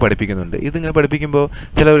ഞാൻ നിങ്ങളെ പഠിപ്പിക്കുന്നുണ്ട്, ഇതിങ്ങനെ പഠിപ്പിക്കുമ്പോൾ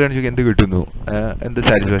ചിലവരാണ് ചോദിക്കും എന്ത് കിട്ടുന്നു, എന്ത്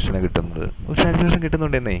സാറ്റിസ്ഫാക്ഷനാണ് കിട്ടുന്നത്? ഒരു സാറ്റിസ്ഫാക്ഷൻ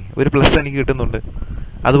കിട്ടുന്നുണ്ടെന്നേ, ഒരു പ്ലസ് എനിക്ക് കിട്ടുന്നുണ്ട്.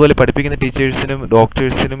 അതുപോലെ പഠിപ്പിക്കുന്ന ടീച്ചേഴ്സിനും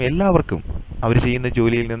ഡോക്ടേഴ്സിനും എല്ലാവർക്കും അവർ ചെയ്യുന്ന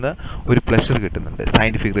ജോലിയിൽ നിന്ന് ഒരു പ്ലഷർ കിട്ടുന്നുണ്ട്.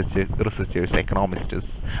 Scientific researchers,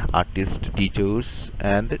 എക്കണോമിസ്റ്റേഴ്സ്, artist, teachers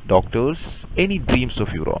and doctors, any dreams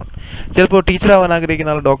of your own. ചിലപ്പോൾ ടീച്ചർ ആവാൻ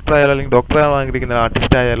ആഗ്രഹിക്കുന്ന ആൾ ഡോക്ടർ ആയാലോ, അല്ലെങ്കിൽ ഡോക്ടർ ആവാൻ ആഗ്രഹിക്കുന്ന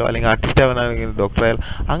ആർട്ടിസ്റ്റ് ആയാലോ, അല്ലെങ്കിൽ ആർട്ടിസ്റ്റ് ആവാൻ ആഗ്രഹിക്കുന്ന ഡോക്ടർ ആയാലോ,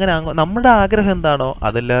 അങ്ങനെ നമ്മുടെ ആഗ്രഹം എന്താണോ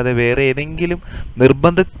അതല്ലാതെ വേറെ ഏതെങ്കിലും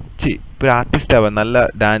നിർബന്ധിച്ച്. ഇപ്പോൾ ഒരു ആർട്ടിസ്റ്റ് ആവാൻ നല്ല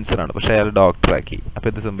ഡാൻസറാണ്, പക്ഷേ അയാൾ ഡോക്ടറാക്കി, അപ്പോൾ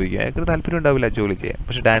എന്ത് സംഭവിക്കും? അയാൾക്ക് താല്പര്യം ഉണ്ടാവില്ല ജോലി ചെയ്യാൻ.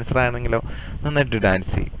 പക്ഷെ ഡാൻസർ ആണെങ്കിലോ നന്നായിട്ട്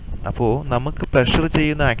ഡാൻസ് ചെയ്യും. അപ്പോൾ നമുക്ക് പ്രഷർ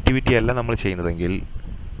ചെയ്യുന്ന ആക്ടിവിറ്റി അല്ല നമ്മൾ ചെയ്യുന്നതെങ്കിൽ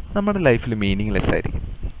നമ്മുടെ ലൈഫിൽ മീനിങ്ലെസ് ആയിരിക്കും.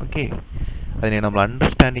 ഓക്കെ, അതിനെ നമ്മൾ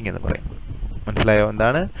അണ്ടർസ്റ്റാൻഡിങ് എന്ന് പറയും. മനസ്സിലായോ?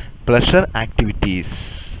 എന്താണ് പ്ലഷർ ആക്ടിവിറ്റീസ്?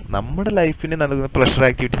 നമ്മുടെ ലൈഫിന് നൽകുന്ന പ്ലഷർ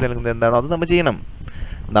ആക്ടിവിറ്റീസ് നൽകുന്നത് എന്താണോ അത് നമ്മൾ ചെയ്യണം.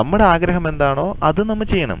 നമ്മുടെ ആഗ്രഹം എന്താണോ അത് നമ്മൾ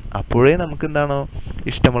ചെയ്യണം. അപ്പോഴേ നമുക്ക് എന്താണോ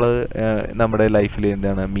ഇഷ്ടമുള്ളത് നമ്മുടെ ലൈഫിൽ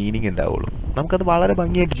എന്താണ് മീനിങ് ഉണ്ടാവുള്ളൂ. നമുക്കത് വളരെ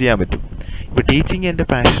ഭംഗിയായിട്ട് ചെയ്യാൻ പറ്റും. ഇപ്പോൾ ടീച്ചിങ് എൻ്റെ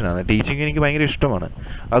പാഷനാണ്, ടീച്ചിങ് എനിക്ക് ഭയങ്കര ഇഷ്ടമാണ്.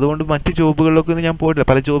 അതുകൊണ്ട് മറ്റ് ജോബുകളിലൊക്കെ ഞാൻ പോയിട്ടില്ല,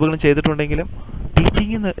 പല ജോബുകളും ചെയ്തിട്ടുണ്ടെങ്കിലും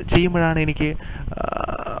ടീച്ചിങ് ചെയ്യുമ്പോഴാണ് എനിക്ക്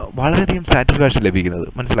വളരെയധികം സാറ്റിസ്ഫാക്ഷൻ ലഭിക്കുന്നത്.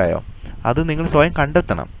 മനസ്സിലായോ? അത് നിങ്ങൾ സ്വയം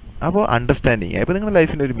കണ്ടെത്തണം. അപ്പോൾ അണ്ടർസ്റ്റാൻഡിങ് ആയി. അപ്പോൾ നിങ്ങളുടെ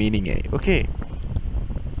ലൈഫിൻ്റെ ഒരു മീനിങ് ആയി. Okay,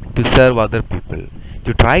 to serve other people,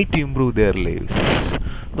 to try to improve there lives.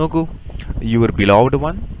 നോക്കൂ, your ബിലോവ്ഡ്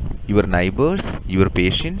one, your neighbours, your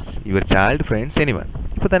patients, your child, friends, anyone.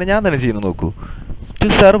 ഇപ്പോൾ തന്നെ ഞാൻ തന്നെ ചെയ്യുന്നു. നോക്കൂ, ടു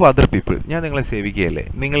സെർവ് അതർ പീപ്പിൾ. ഞാൻ നിങ്ങളെ സേവിക്കുകയല്ലേ.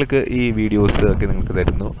 നിങ്ങൾക്ക് ഈ വീഡിയോസ് ഒക്കെ നിങ്ങൾക്ക്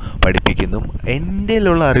തരുന്നു, പഠിപ്പിക്കുന്നു,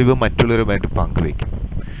 എൻ്റെയിലുള്ള അറിവ് മറ്റുള്ളവരുമായിട്ട് പങ്കുവയ്ക്കും.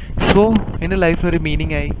 സോ എൻ്റെ ലൈഫിനൊരു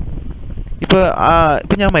മീനിങ് ആയി. ഇപ്പോൾ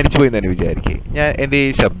ഞാൻ മരിച്ചുപോയി എന്ന് തന്നെ വിചാരിക്കുക. ഞാൻ എൻ്റെ ഈ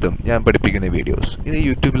ശബ്ദം, ഞാൻ പഠിപ്പിക്കുന്ന വീഡിയോസ് ഇത്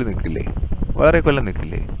യൂട്യൂബിൽ നിൽക്കില്ലേ? വളരെ കൊല്ലം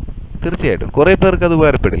നിൽക്കില്ലേ? തീർച്ചയായിട്ടും. കുറേ പേർക്ക് അത്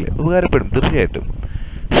ഉപകാരപ്പെടില്ലേ? ഉപകാരപ്പെടും തീർച്ചയായിട്ടും.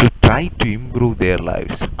 So try to improve their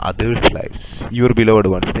lives, others' lives, your beloved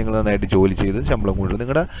ones. നിങ്ങൾ നന്നായിട്ട് ജോലി ചെയ്ത് ശമ്പളം കൊണ്ട്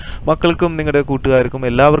നിങ്ങളുടെ മക്കൾക്കും നിങ്ങളുടെ കൂട്ടുകാർക്കും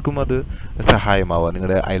എല്ലാവർക്കും അത് സഹായമാവുക.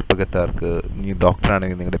 നിങ്ങളുടെ അയൽപ്പക്കക്കാർക്ക്,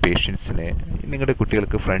 ഡോക്ടറാണെങ്കിൽ നിങ്ങളുടെ പേഷ്യൻസിന്, നിങ്ങളുടെ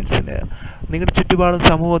കുട്ടികൾക്ക്, ഫ്രണ്ട്സിന്, നിങ്ങളുടെ ചുറ്റുപാടും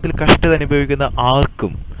സമൂഹത്തിൽ കഷ്ടത അനുഭവിക്കുന്ന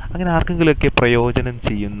ആർക്കും, അങ്ങനെ ആർക്കെങ്കിലുമൊക്കെ പ്രയോജനം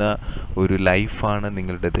ചെയ്യുന്ന ഒരു ലൈഫാണ്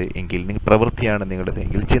നിങ്ങളുടേത് എങ്കിൽ, പ്രവൃത്തിയാണ്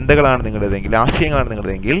നിങ്ങളുടേതെങ്കിൽ, ചിന്തകളാണ് നിങ്ങളുടേതെങ്കിൽ, ആശയങ്ങളാണ്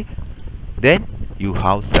നിങ്ങളുടേതെങ്കിൽ, then you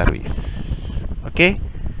have service. Okay?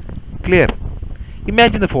 Clear?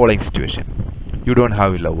 Imagine the following situation. You don't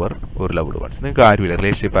have a lover or loved ones. നിങ്ങൾക്ക് ആരുമില്ല,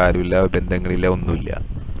 റിലേഷൻഷിപ്പ് ആരുമില്ല, ബന്ധങ്ങളില്ല, ഒന്നുമില്ല.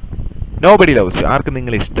 Nobody loves you. ആർക്കും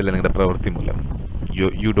നിങ്ങളെ ഇഷ്ടമല്ല നിങ്ങളുടെ പ്രവൃത്തി മൂലം.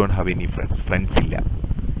 You don't have any friends. Friends ഇല്ല.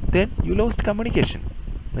 Then you lost communication.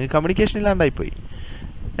 നിങ്ങൾക്ക് communication ഇല്ലാണ്ടായിപ്പോയി.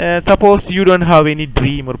 Suppose you don't have any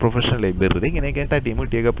dream ഒരു പ്രൊഫഷണൽ എയിം. വെറുതെ ഇങ്ങനെയൊക്കെ ടീം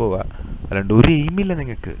കിട്ടിയൊക്കെ പോവുക. അല്ലാണ്ട് ഒരു എയിമില്ല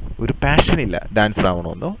നിങ്ങൾക്ക്, ഒരു പാഷൻ ഇല്ല. ഡാൻസർ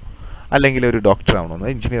ആവണമെന്നോ, അല്ലെങ്കിൽ ഒരു ഡോക്ടർ ആവണമെന്നോ,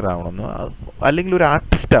 എഞ്ചിനീയർ ആവണമെന്നോ, അല്ലെങ്കിൽ ഒരു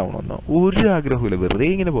ആർട്ടിസ്റ്റ് ആവണമെന്നോ ഒരു ആഗ്രഹമില്ല. വെറുതെ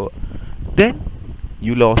ഇങ്ങനെ പോവുക. Then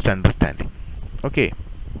you lost understanding. Okay,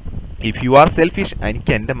 if you are selfish,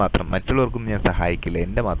 എനിക്ക് എൻ്റെ മാത്രം, മറ്റുള്ളവർക്കൊന്നും ഞാൻ സഹായിക്കില്ല,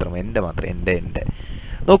 എൻ്റെ മാത്രം, എൻ്റെ.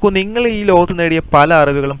 നോക്കൂ, നിങ്ങൾ ഈ ലോകത്ത് നേടിയ പല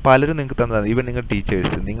അറിവുകളും പലരും നിങ്ങൾക്ക് തന്നതാണ്. ഈവൻ നിങ്ങൾ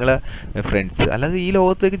ടീച്ചേഴ്സ്, നിങ്ങളെ ഫ്രണ്ട്സ്. അല്ലാതെ ഈ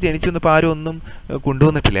ലോകത്തേക്ക് ജനിച്ചു വന്നപ്പോൾ ആരും ഒന്നും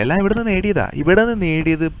കൊണ്ടുവന്നിട്ടില്ല. എല്ലാം ഇവിടെ നിന്ന് നേടിയതാ. ഇവിടെ നിന്ന്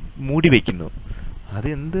നേടിയത് മൂടി വയ്ക്കുന്നു. അത്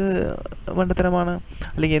എന്ത് മണ്ടത്തരമാണ്,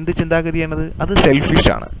 അല്ലെങ്കിൽ എന്ത് ചിന്താഗതിയാണത്? അത്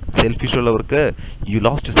സെൽഫിഷാണ്. സെൽഫിഷ് ഉള്ളവർക്ക് you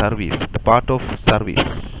lost service, the part of service.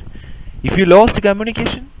 If you lost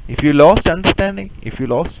communication, if you lost understanding, if you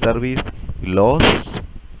lost service, you lost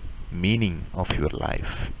meaning of your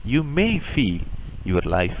life. You may feel your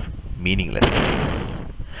life meaningless.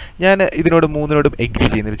 ഞാൻ ഇതിനോട് മൂന്നിനോടും agree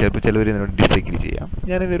ചെയ്യുന്നതിൽ ചിലപ്പോൾ ചിലവർ ഇതിനോട് disagree ചെയ്യാം.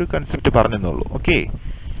 ഞാനിതൊരു concept പറഞ്ഞെന്നുള്ളൂ. Okay,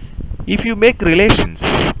 if you make relations,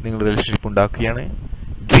 നിങ്ങൾ relationship ഉണ്ടാക്കുകയാണ്,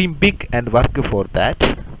 dream big and work for that,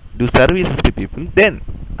 do services to people, then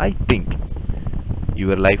I think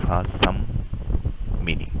your life has some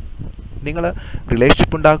meaning. നിങ്ങൾ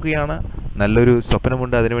റിലേഷൻഷിപ്പ് ഉണ്ടാക്കുകയാണ്, നല്ലൊരു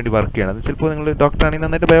സ്വപ്നമുണ്ട്, അതിനുവേണ്ടി വർക്ക് ചെയ്യണം. അത് ചിലപ്പോൾ നിങ്ങൾ ഡോക്ടറാണെങ്കിൽ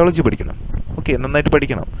നന്നായിട്ട് ബയോളജി പഠിക്കണം. ഓക്കെ, നന്നായിട്ട്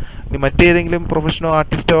പഠിക്കണം. ഇനി മറ്റേതെങ്കിലും പ്രൊഫഷനോ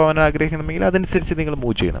ആർട്ടിസ്റ്റോ ആവാനോ ആഗ്രഹിക്കണമെങ്കിൽ അതനുസരിച്ച് നിങ്ങൾ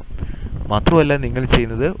മൂവ് ചെയ്യണം. മാത്രമല്ല, നിങ്ങൾ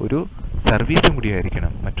ചെയ്യുന്നത് ഒരു സർവീസും കൂടി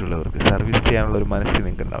ആയിരിക്കണം. മറ്റുള്ളവർക്ക് സർവീസ് ചെയ്യാനുള്ള ഒരു മനസ്സ്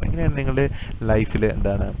നിങ്ങൾക്ക് ഉണ്ടാവും. ഇങ്ങനെയാണ് നിങ്ങളുടെ ലൈഫിൽ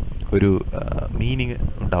എന്താണ് ഒരു മീനിങ്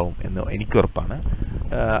ഉണ്ടാവും എന്ന് എനിക്ക് ഉറപ്പാണ്.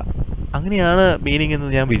 അങ്ങനെയാണ് മീനിങ് എന്ന്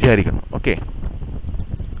ഞാൻ വിചാരിക്കുന്നു. ഓക്കെ,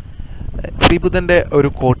 ശ്രീബുദ്ധന്റെ ഒരു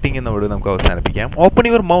കോട്ടിങ് എന്നോട് നമുക്ക് അവസാനിപ്പിക്കാം. Open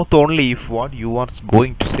your mouth only if what you are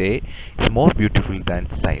going to say is more beautiful than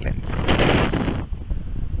silence.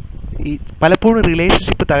 ഈ പലപ്പോഴും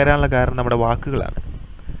റിലേഷൻഷിപ്പ് തകരാനുള്ള കാരണം നമ്മുടെ വാക്കുകളാണ്.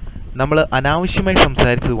 നമ്മൾ അനാവശ്യമായി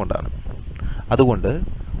സംസാരിച്ചത് കൊണ്ടാണ്. അതുകൊണ്ട്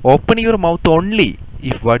open your mouth only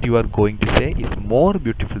if what you are going to say is more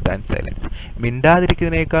beautiful than silence.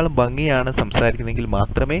 മിണ്ടാതിരിക്കുന്നതിനേക്കാളും ഭംഗിയാണ് സംസാരിക്കുന്നതെങ്കിൽ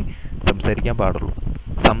മാത്രമേ സംസാരിക്കാൻ പാടുള്ളൂ.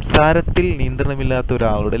 സംസാരത്തിൽ നിയന്ത്രണമില്ലാത്ത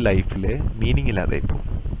ഒരാളുടെ ലൈഫിൽ മീനിങ് ഇല്ലാതെ പോകും.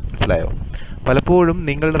 മനസ്സിലായോ? പലപ്പോഴും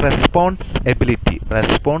നിങ്ങളുടെ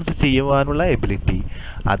റെസ്പോൺസ് ചെയ്യുവാനുള്ള എബിലിറ്റി,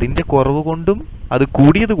 അതിൻ്റെ കുറവ് കൊണ്ടും അത്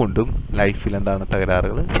കൂടിയത് കൊണ്ടും ലൈഫിൽ എന്താണ്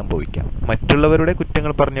തകരാറുകൾ സംഭവിക്കാം. മറ്റുള്ളവരുടെ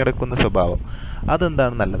കുറ്റങ്ങൾ പറഞ്ഞു കിടക്കുന്ന സ്വഭാവം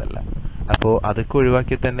അതെന്താണ് നല്ലതല്ല. അപ്പോൾ അതൊക്കെ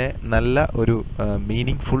ഒഴിവാക്കി തന്നെ നല്ല ഒരു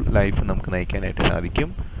മീനിങ് ഫുൾ ലൈഫ് നമുക്ക് നയിക്കാനായിട്ട് സാധിക്കും.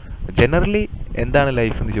 ജനറലി എന്താണ്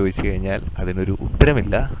ലൈഫ് എന്ന് ചോദിച്ചു കഴിഞ്ഞാൽ അതിനൊരു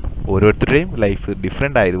ഉത്തരമില്ല. ഓരോരുത്തരുടെയും ലൈഫ്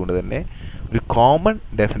ഡിഫറെൻ്റ് ആയതുകൊണ്ട് തന്നെ ഒരു കോമൺ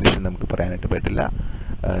ഡെഫിനിഷൻ നമുക്ക് പറയാനായിട്ട് പറ്റില്ല.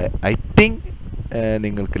 ഐ തിങ്ക്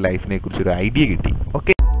നിങ്ങൾക്ക് ലൈഫിനെ കുറിച്ചൊരു ഐഡിയ കിട്ടി.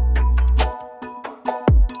 ഓക്കെ.